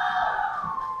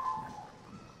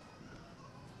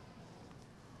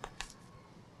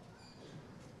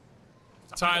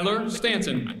 Tyler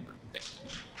Stanton.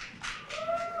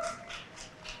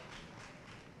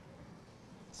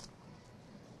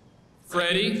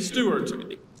 Freddie Stewart.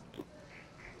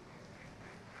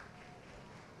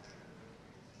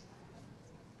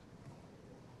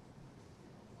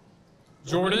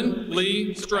 Jordan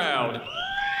Lee Stroud.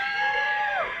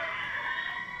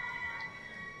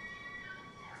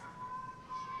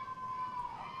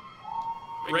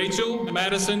 Rachel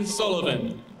Madison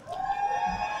Sullivan.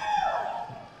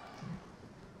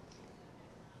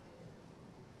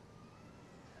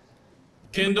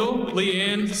 Kendall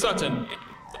Leanne Sutton.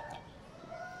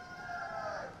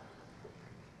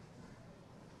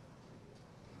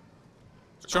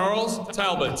 Charles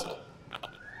Talbot.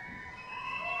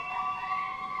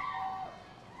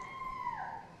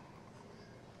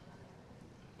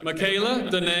 Michaela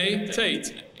Danae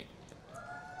Tate.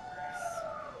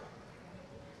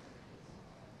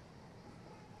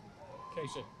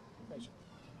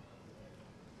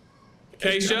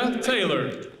 Keisha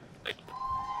Taylor.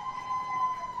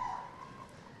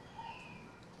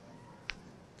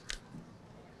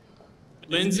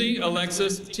 Lindsay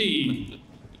Alexis T.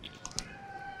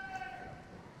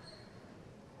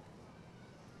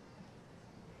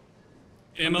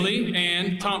 Emily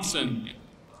Ann Thompson.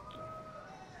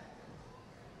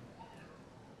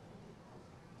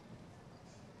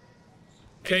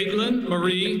 Caitlin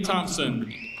Marie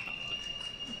Thompson.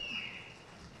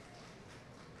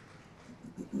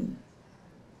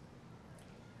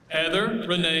 Heather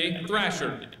Renee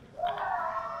Thrasher.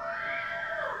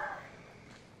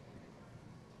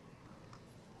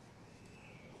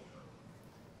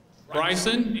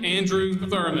 Bryson Andrew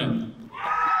Thurman.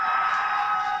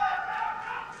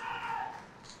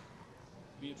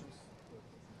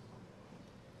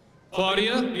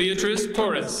 Claudia Beatrice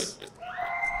Torres.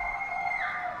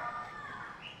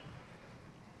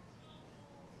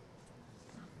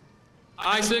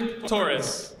 Isaac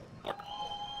Torres.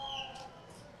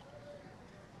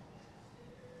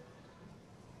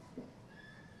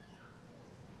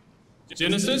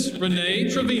 Genesis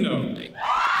Renee Trevino.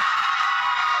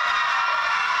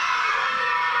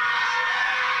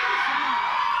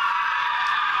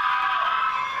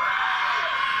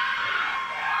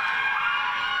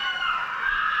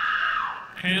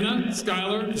 Hannah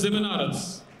Skylar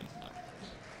Zimanatos.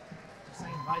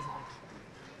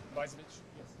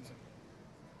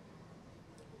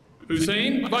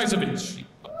 Hussein Vizovich.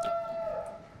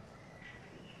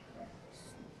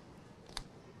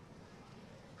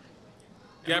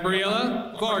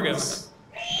 Gabriela Vargas.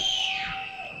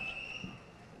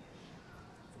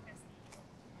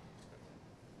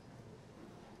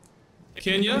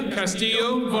 Kenya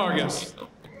Castillo Vargas.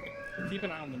 Keep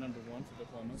an eye on the number 1 for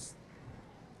diplomas.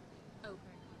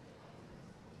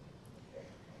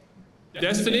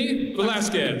 Destiny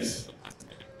Velasquez.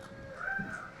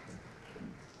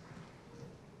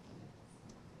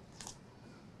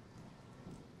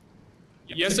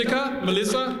 Jessica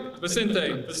Melissa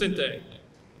Vicente.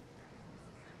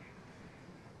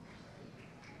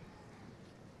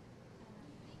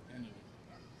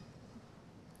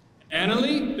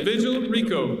 Annalie Vigil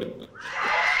Rico.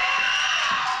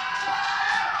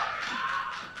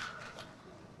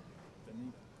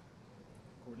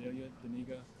 Cordelia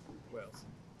Daniga Wells.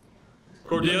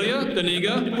 Cordelia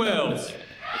Daniga Wells.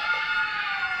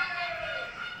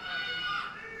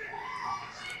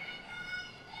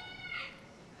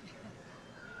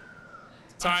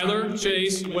 Tyler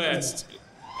Chase West.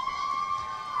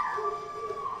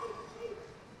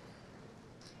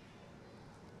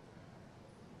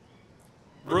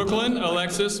 Brooklyn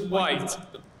Alexis White.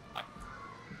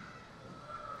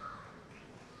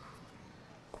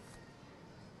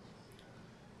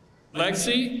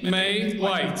 Lexi Mae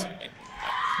White.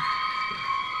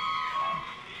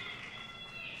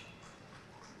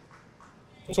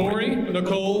 Tori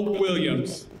Nicole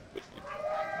Williams.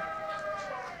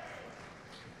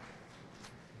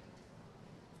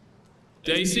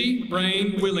 Daisy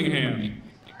Brain Willingham.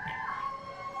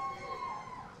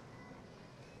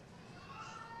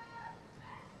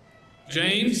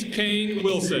 James Kane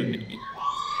Wilson.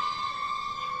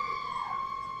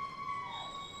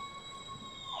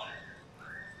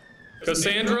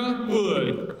 Cassandra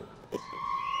Wood.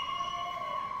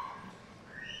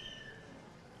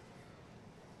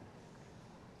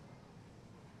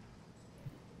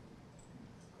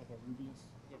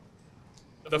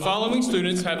 The following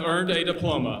students have earned a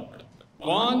diploma.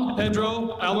 Juan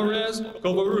Pedro Alvarez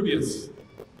Covarrubias.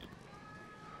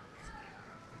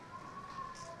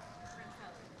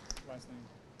 Last name.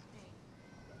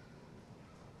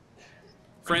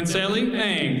 Franceli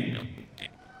Ang.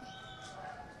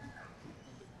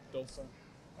 Dulce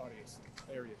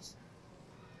Arias.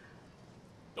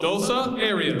 Dulce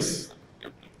Arias.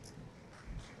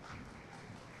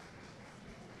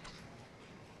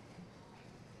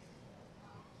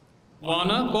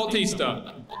 Juana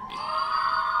Bautista.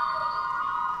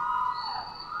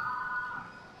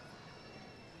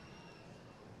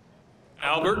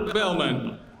 Albert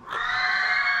Bellman.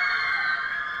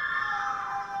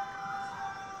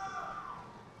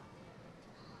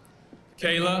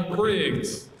 Kayla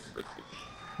Briggs.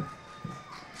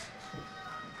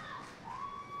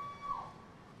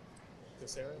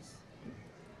 Caceres.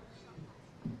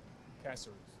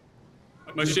 Caceres.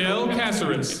 Michelle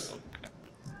Caceres.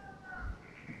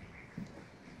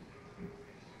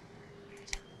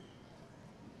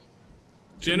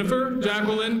 Jennifer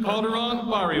Jacqueline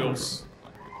Calderon Barrios.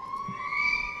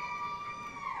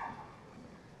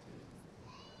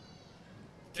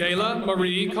 Kayla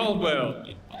Marie Caldwell.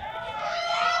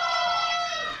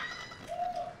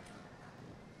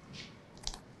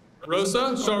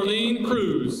 Rosa Charlene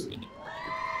Cruz.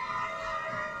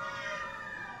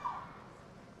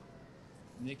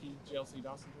 Nikki Chelsea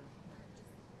Dossinger.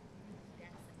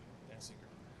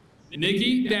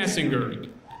 Nikki Dassinger.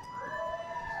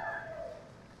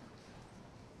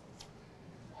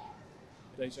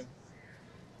 Deja.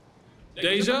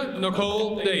 Deja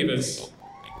Nicole Davis.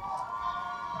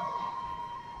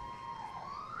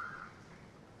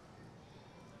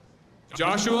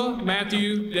 Joshua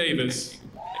Matthew Davis.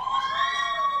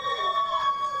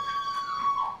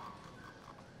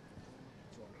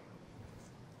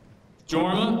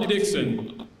 Jorma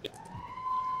Dixon.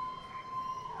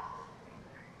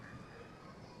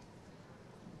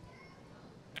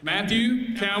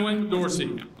 Matthew Cowan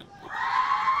Dorsey.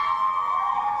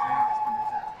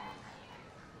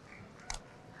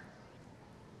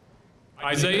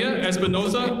 Isaiah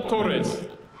Espinosa Torres.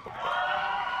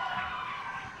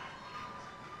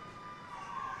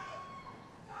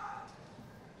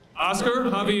 Oscar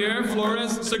Javier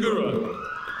Flores Segura.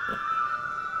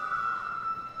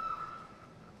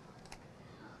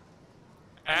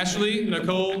 Ashley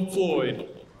Nicole Floyd.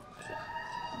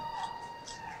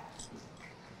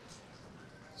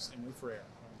 Emily Frere.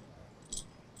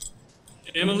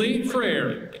 Emily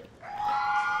Frere.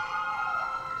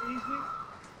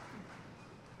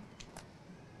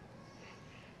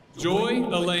 Joy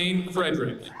Elaine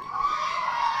Frederick.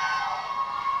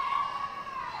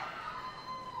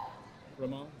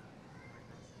 Ramon.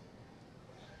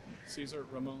 Cesar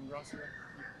Ramon Gracia.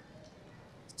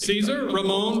 Cesar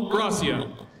Ramon Gracia.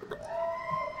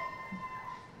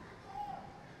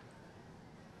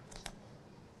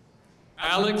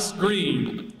 Alex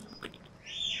Green.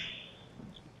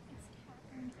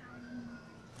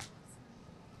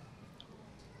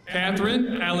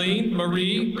 Catherine Aline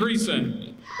Marie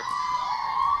Greason.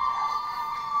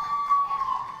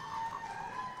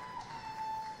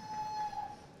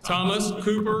 Thomas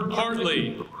Cooper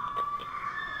Hartley.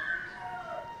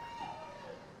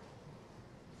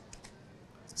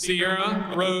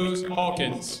 Sierra Rose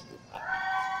Hawkins.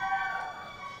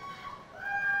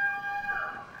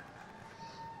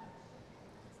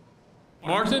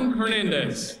 Martin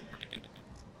Hernandez.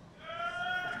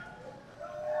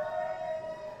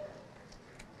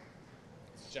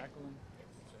 Jacqueline.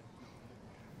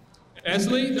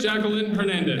 Esley Jacqueline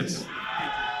Hernandez.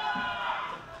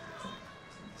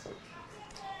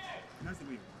 Nice to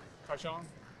meet you. Karshawn.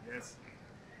 Yes.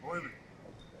 Oily.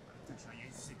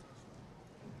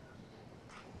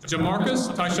 Jamarcus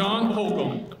Tyshawn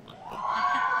Holcomb.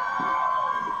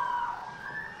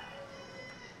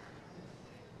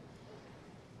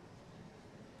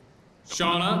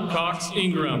 Shauna Cox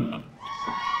Ingram.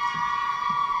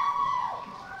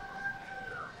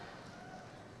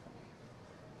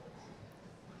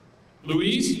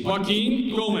 Luis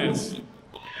Joaquin Gomez.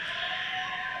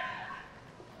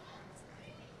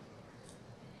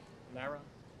 Lara.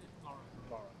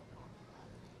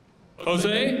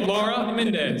 Jose Laura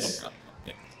Mendez.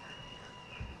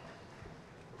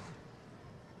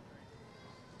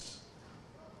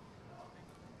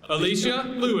 Alicia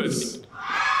Lewis.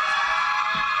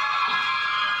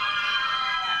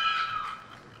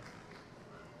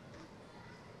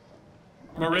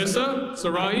 Marissa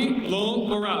Sarai Lone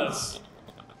Morales.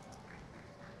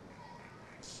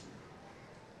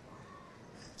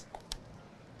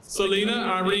 Selena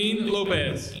Irene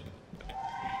Lopez.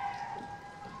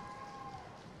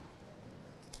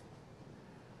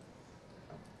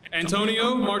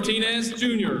 Antonio Martinez Jr. First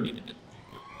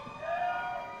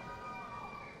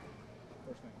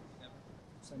name.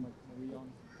 Same like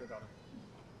Marion Delgado.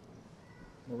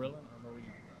 Marillon or Marion?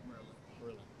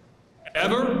 Marillon.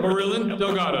 Ever Marillon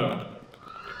Delgado.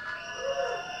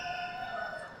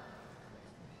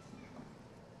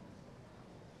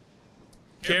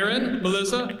 Karen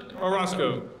Melissa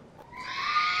Orozco.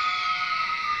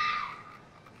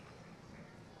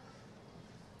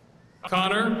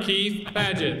 Connor Keith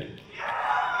Paget.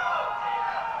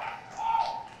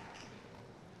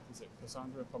 Is it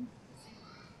Cassandra?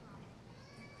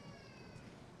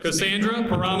 Cassandra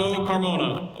Paramo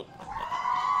Carmona.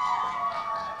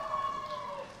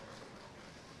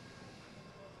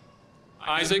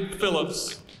 Isaac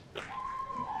Phillips.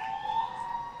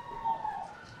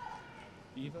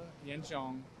 Eva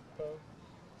Yenchong Po.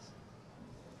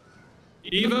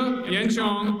 Eva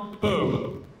Yenchong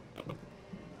Po.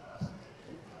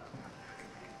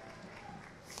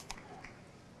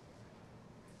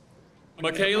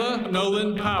 Michaela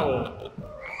Nolan Powell.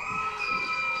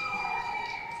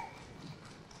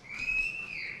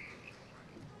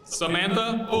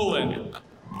 Samantha Olin.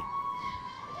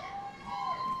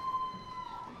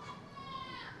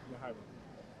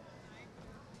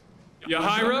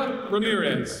 Yahira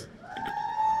Ramirez.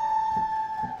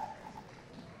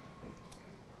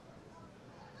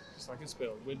 Just like it's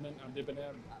spelled. Widman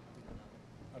Abdibinab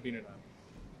Abinadab.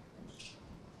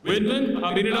 Widman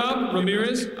Abinadab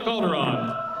Ramirez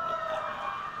Calderon.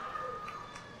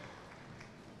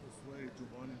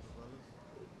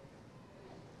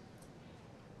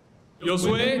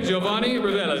 Josue Giovanni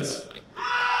Reveles.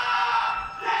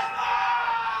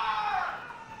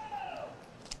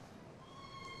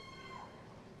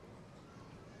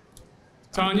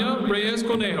 Tanya Reyes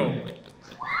Conejo.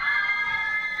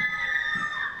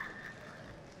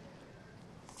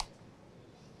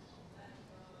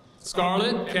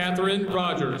 Scarlett Catherine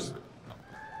Rogers.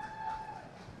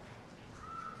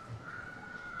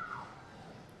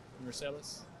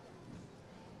 Marcellus.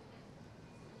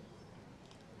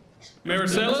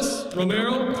 Maricelis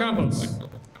Romero Campos.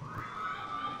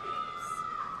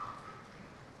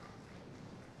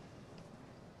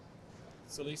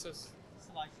 Salisis.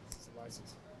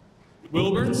 Salisis.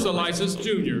 Wilbur Salisis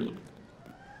Jr.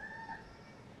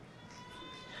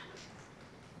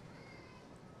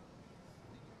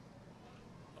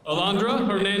 Alondra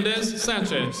Hernandez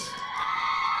Sanchez.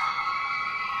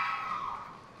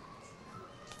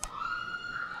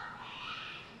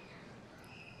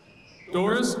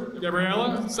 Doris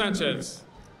Gabriela Sanchez.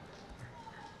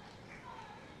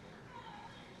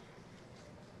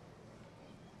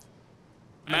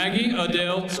 Maggie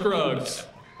Adele Scruggs.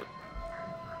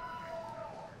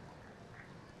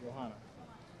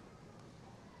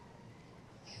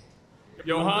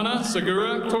 Johanna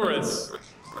Segura Torres.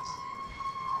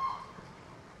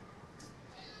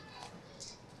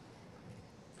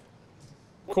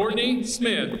 Courtney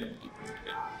Smith.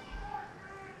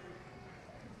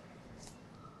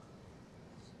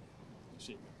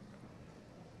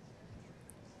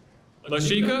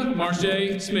 Lashika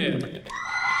Marche Smith.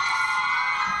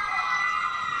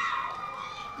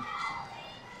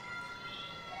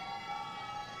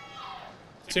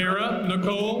 Tara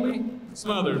Nicole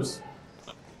Smothers.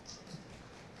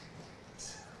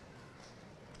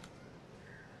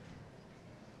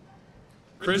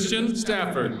 Christian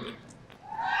Stafford.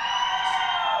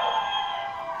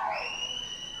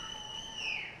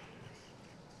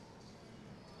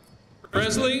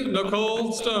 Presley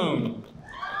Nicole Stone.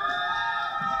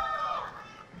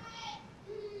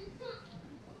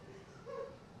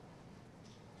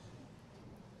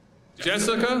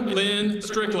 Jessica Lynn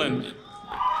Strickland.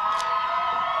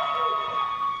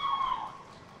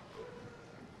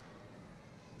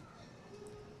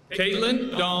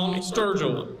 Caitlin Dawn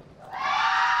Sturgill.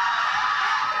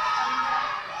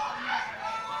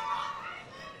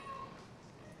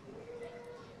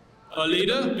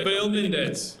 Alida Bale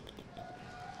Mendez.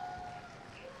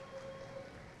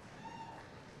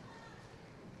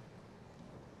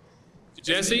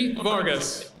 Jesse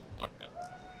Vargas.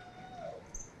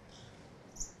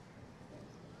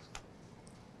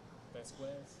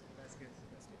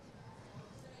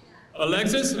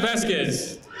 Alexis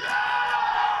Vasquez.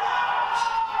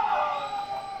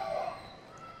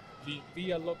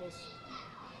 Villalobos.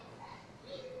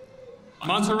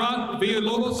 Montserrat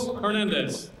Villalobos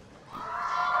Hernandez.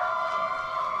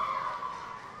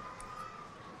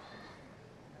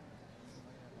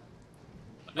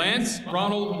 Lance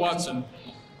Ronald Watson.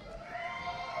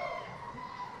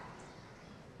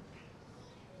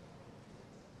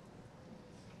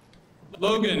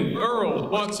 Logan Earl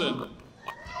Watson.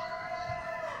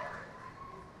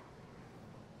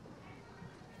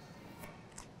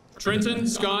 Trenton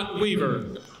Scott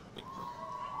Weaver.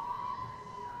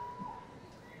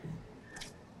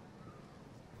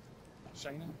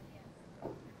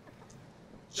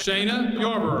 Shayna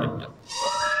Yarborough.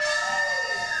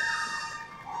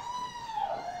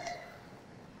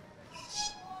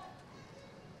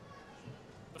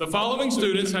 The following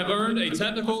students have earned a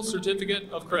technical certificate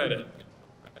of credit.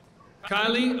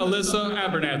 Kylie Alyssa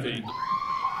Abernathy.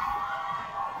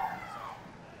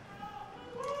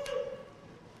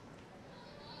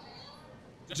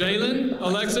 Jalen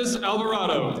Alexis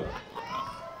Alvarado.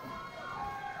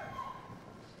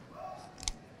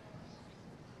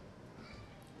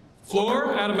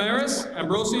 Flor Adamaris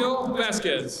Ambrosio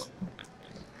Vasquez.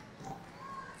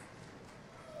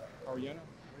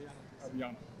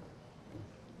 Ariana.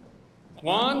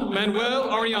 Juan Manuel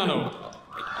Ariano.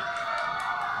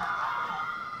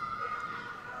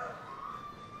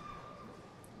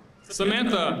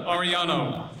 Samantha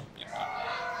Ariano.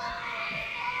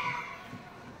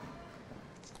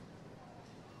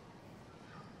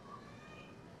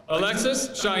 Alexis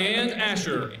Cheyenne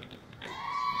Asher.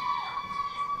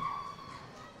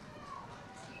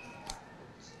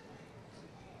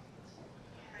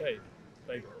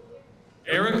 Baber.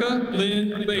 Erica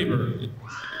Lynn Baber.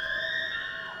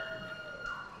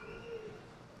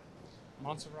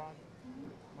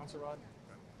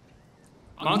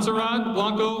 Montserrat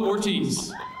Blanco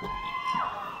Ortiz.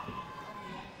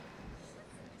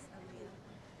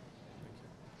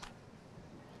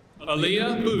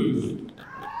 Aaliyah Booth.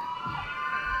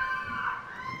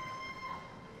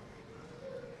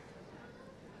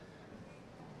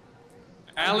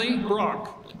 Allie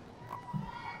Brock.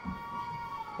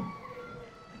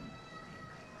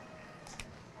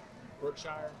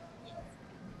 Brookshire.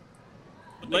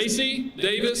 Lacey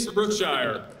Davis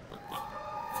Brookshire.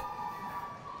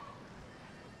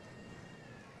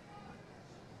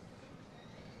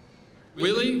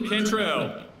 Willie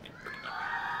Cantrell.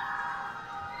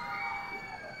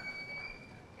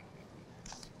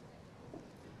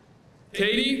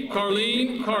 Katie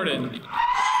Carleen Carden.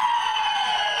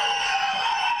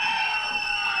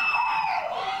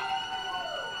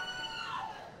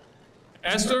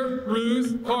 Esther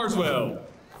Ruth Carswell.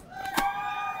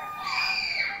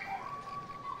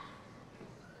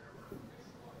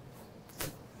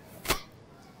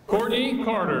 Courtney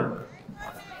Carter.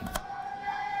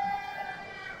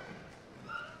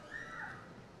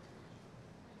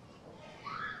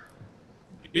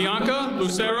 Bianca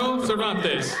Lucero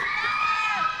Cervantes.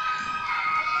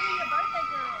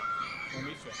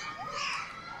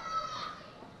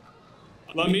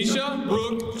 Lamisha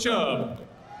Brooke Chubb.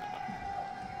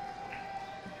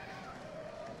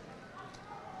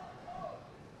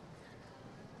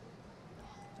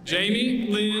 Jamie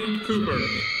Lynn Cooper.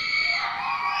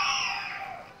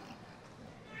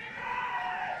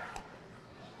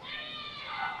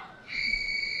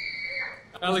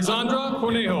 Alexandra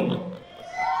Cornejo.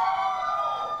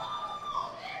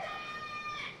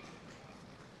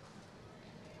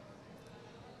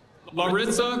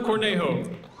 Maritza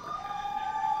Cornejo.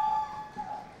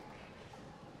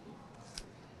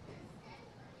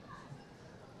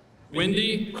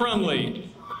 Wendy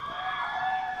Crumley.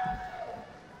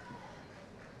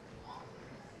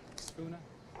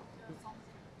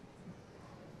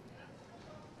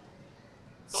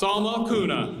 Salma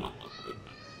Kuna.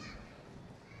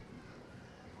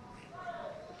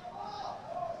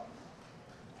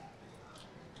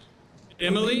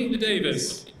 Emily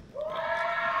Davis.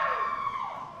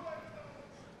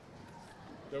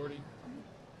 Doherty.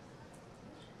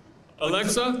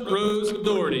 Alexa Rose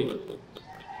Doherty.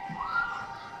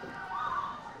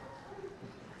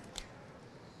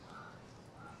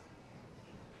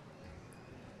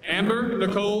 Amber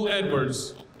Nicole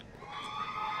Edwards.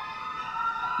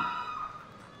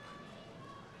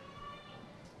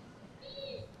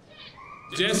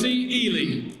 Jesse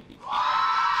Ely.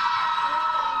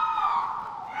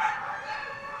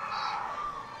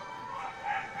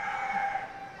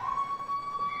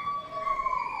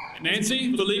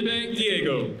 Nancy Felipe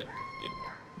Diego.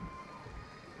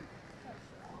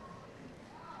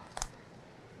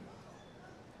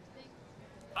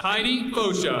 Heidi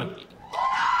Fosha.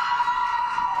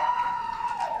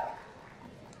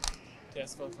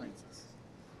 Tesfa Francis.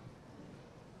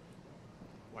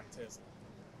 White Tesla.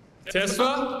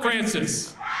 Tesfa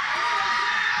Francis.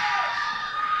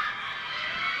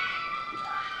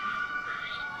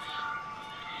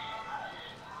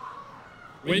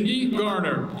 Wendy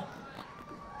Garner.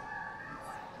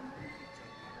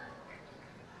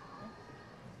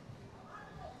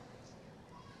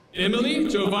 Emily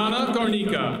Giovanna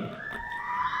Garnica.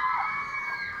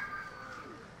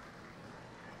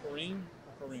 Corinne.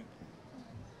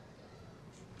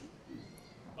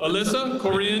 Alyssa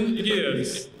Corinne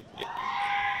Gibbs.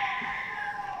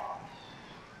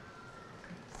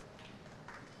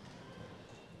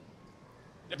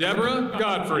 Deborah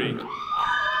Godfrey.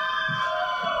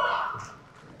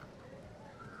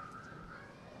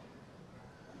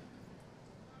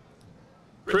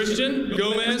 Christian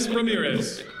Gomez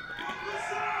Ramirez.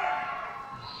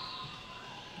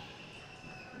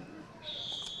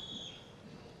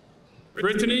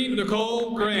 Brittany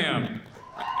Nicole Graham.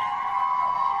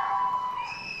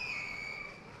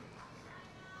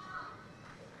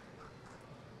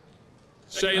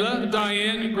 Shayla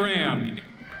Diane Graham.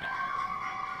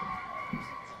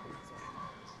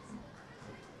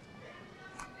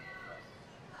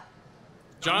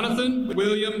 Jonathan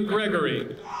William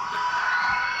Gregory.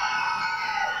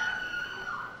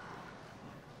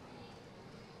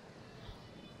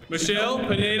 Michelle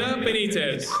Pineda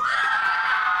Benitez.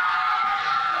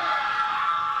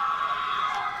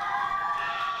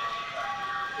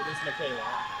 It is Michaela.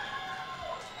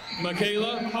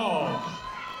 Michaela Hall.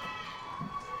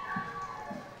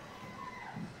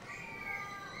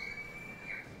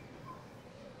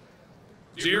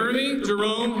 Jeremy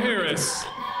Jerome Harris.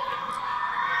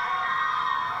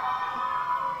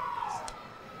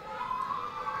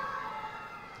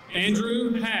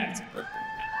 Andrew Hatt.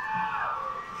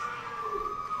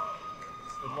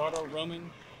 Eduardo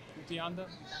Roman Utanda.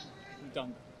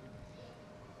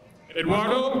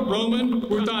 Eduardo Roman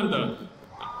Hurtanda.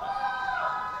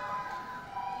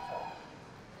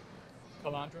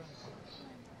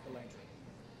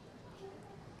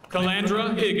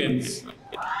 Calandra Higgins.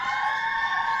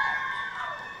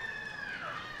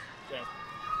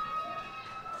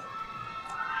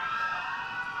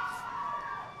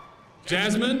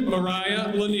 Jasmine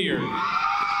Mariah Lanier.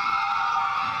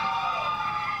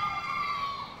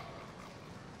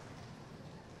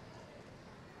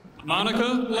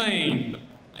 Monica Lane.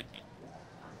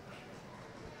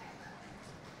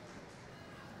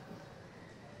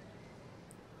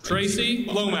 Tracy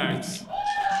Lomax.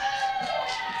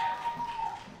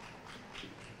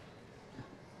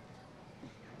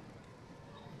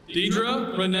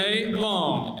 Deidre Renee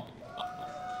Long.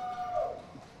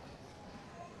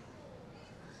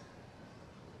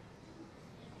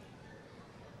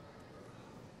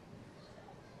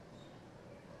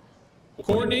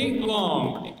 Courtney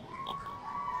Long.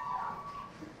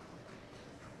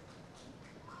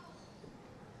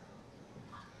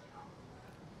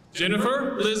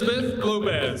 Jennifer Elizabeth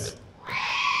Lopez.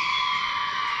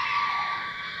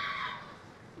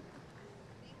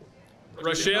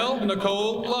 Rochelle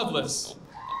Nicole Lovelace.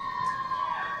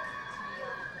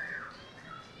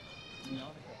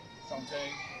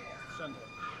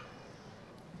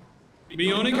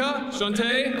 Bionica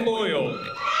Shante Loyal.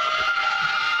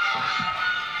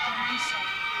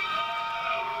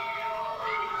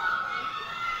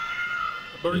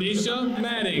 Bernicia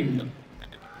Manning.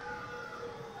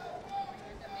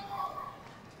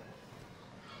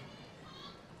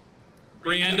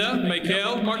 Brianda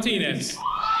Michael Martinez.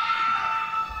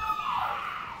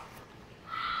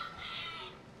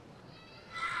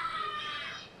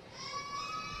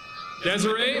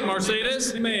 Desiree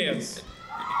Mercedes Mayes.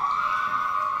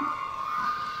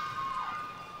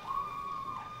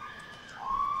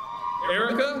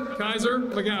 Erica Kaiser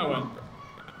McGowan.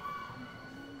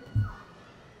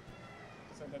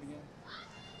 Say that again.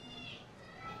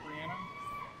 Brianna?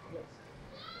 Yes.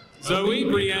 Zoe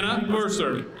Brianna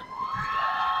Mercer. You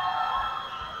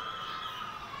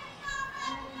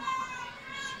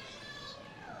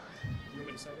want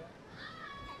me to say that?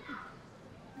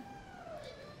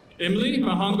 Emily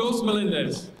Mahongos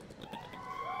Melendez. Is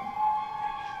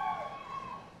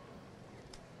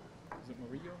it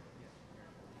Murillo?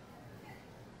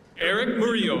 Eric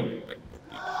Murillo.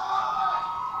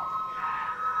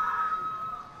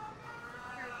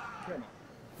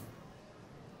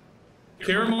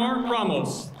 Caramar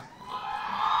Ramos.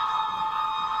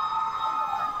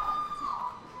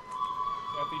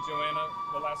 Kathy Joanna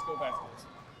Velasco Vasquez.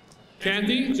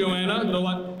 Kathy Joanna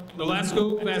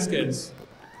Nolasco Vasquez.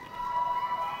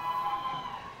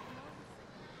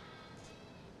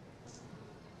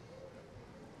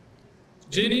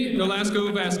 Jenny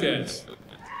Nolasco Vasquez.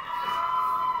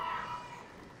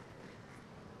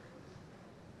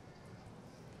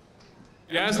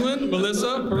 Yaslin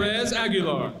Melissa Perez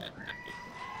Aguilar.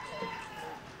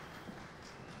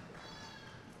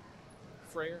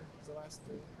 Freyer is the last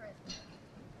three.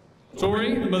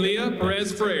 Tori Malia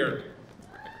Perez Freyer.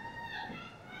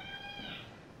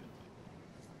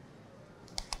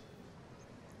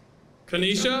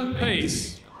 Kanisha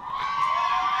Pace.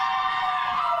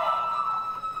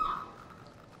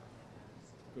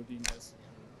 Godinez.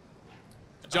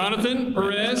 Jonathan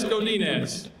Perez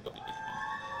Godinez.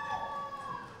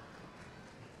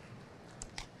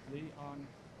 Leon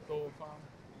Goldfarm.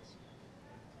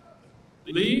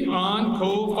 Lee On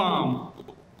Cole Farm.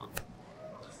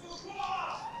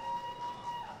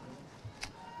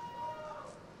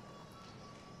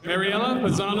 Mariela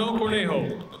Pisano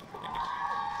Cornejo.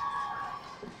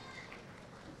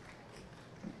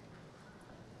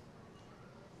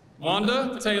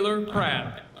 Wanda Taylor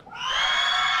Pratt.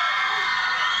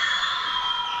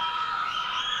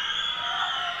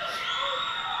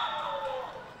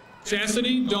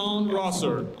 Chastity Dawn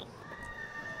Rosser.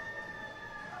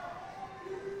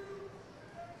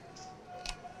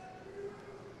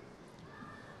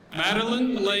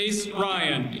 Madeline Lace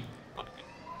Ryan.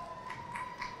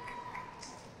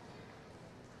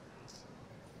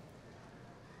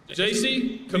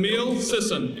 JC Camille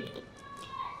Sisson.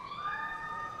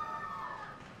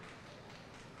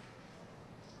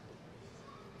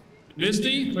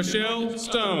 Misty Michelle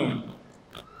Stone.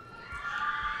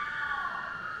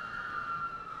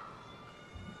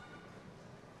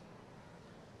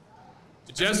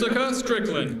 Jessica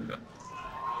Strickland.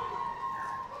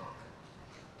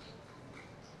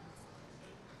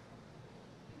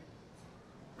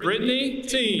 Brittany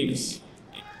Teams.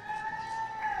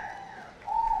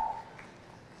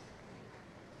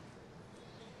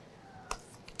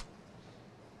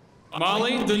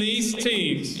 Molly Denise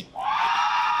Teams.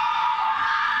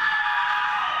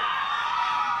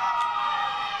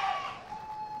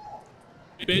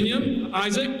 Binyam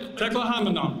Isaac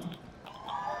Teklahamanok.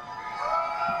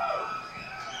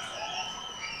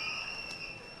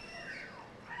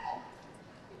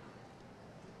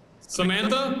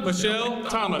 Samantha Michelle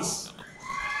Thomas.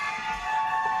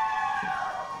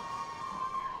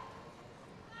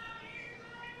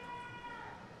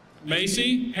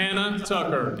 Macy Hannah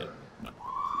Tucker.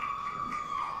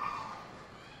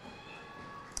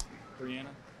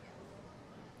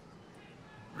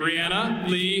 Brianna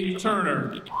Lee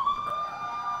Turner.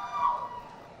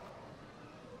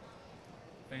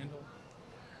 Vandal.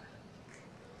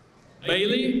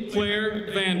 Bailey Claire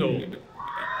Vandal.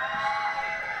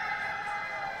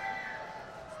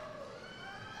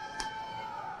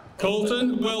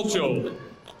 Colton Welchel.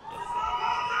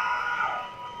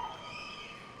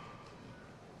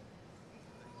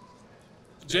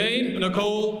 Jade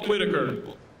Nicole Whitaker.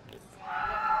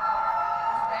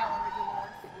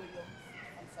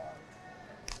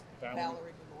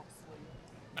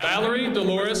 Valerie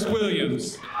Dolores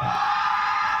Williams.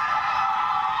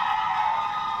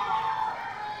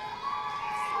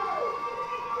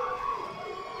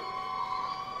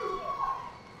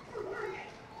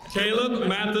 Caleb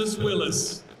Mathis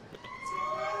Willis.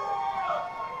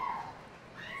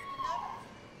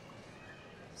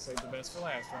 Save the best for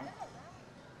last, right?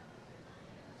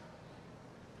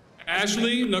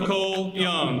 Ashley Nicole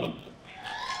Young.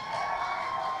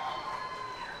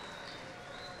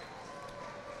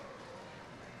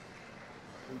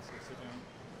 Sit down.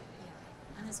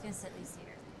 Yeah, I'm just gonna sit these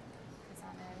here, because I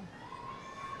know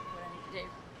what I need to do.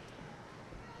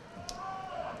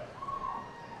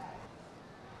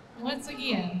 Once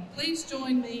again, please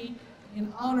join me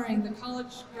in honoring the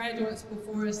college graduates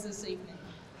before us this evening.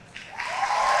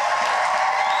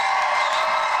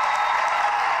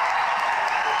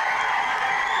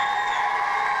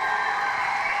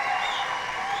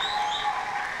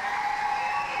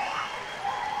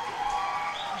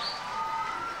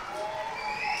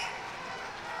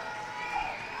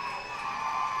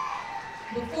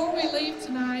 Before we leave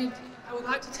tonight, I would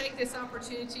like to take this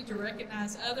opportunity to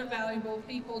recognize other valuable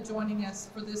people joining us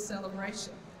for this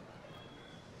celebration.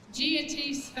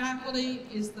 GNT's faculty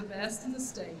is the best in the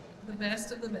state, the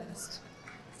best of the best.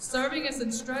 Serving as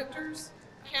instructors,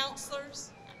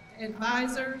 counselors,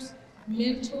 advisors,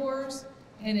 mentors,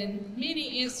 and in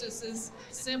many instances,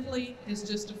 simply as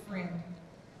just a friend.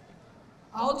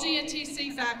 All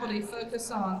GNTC faculty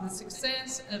focus on the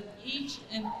success of each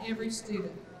and every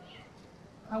student.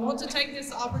 I want to take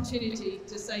this opportunity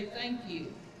to say thank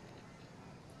you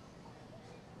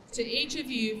to each of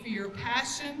you for your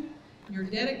passion, your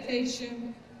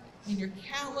dedication, and your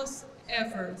countless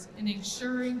efforts in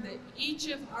ensuring that each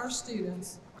of our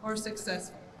students are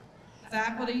successful.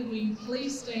 Faculty, will you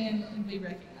please stand and be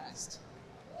recognized?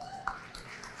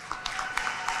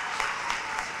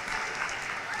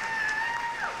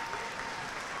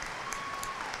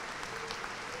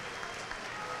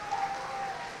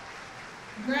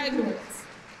 Graduates,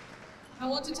 I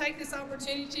want to take this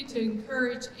opportunity to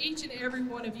encourage each and every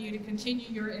one of you to continue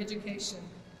your education.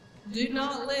 Do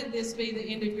not let this be the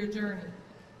end of your journey.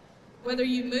 Whether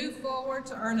you move forward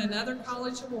to earn another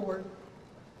college award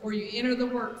or you enter the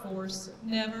workforce,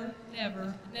 never,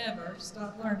 never, never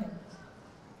stop learning.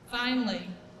 Finally,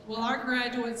 will our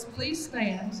graduates please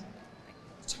stand,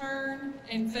 turn,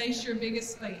 and face your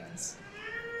biggest fans.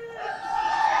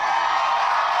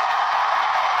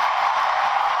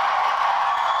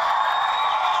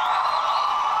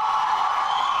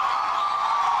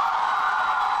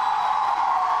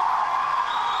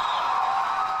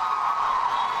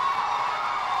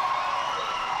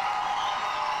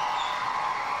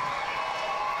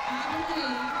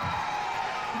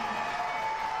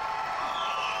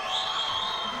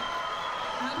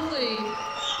 I believe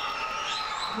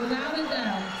Without a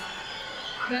doubt,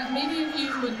 that many of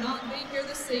you would not be here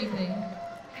this evening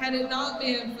had it not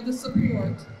been for the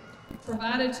support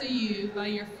provided to you by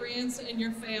your friends and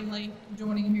your family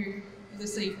joining here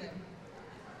this evening.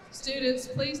 Students,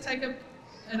 please take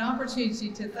an opportunity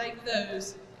to thank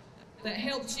those that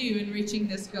helped you in reaching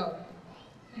this goal.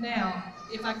 Now,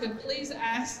 if I could please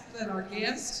ask that our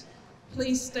guests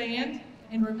please stand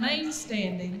and remain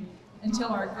standing until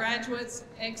our graduates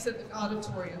exit the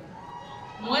auditorium.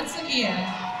 Once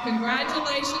again,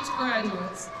 congratulations,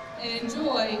 graduates, and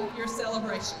enjoy your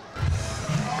celebration.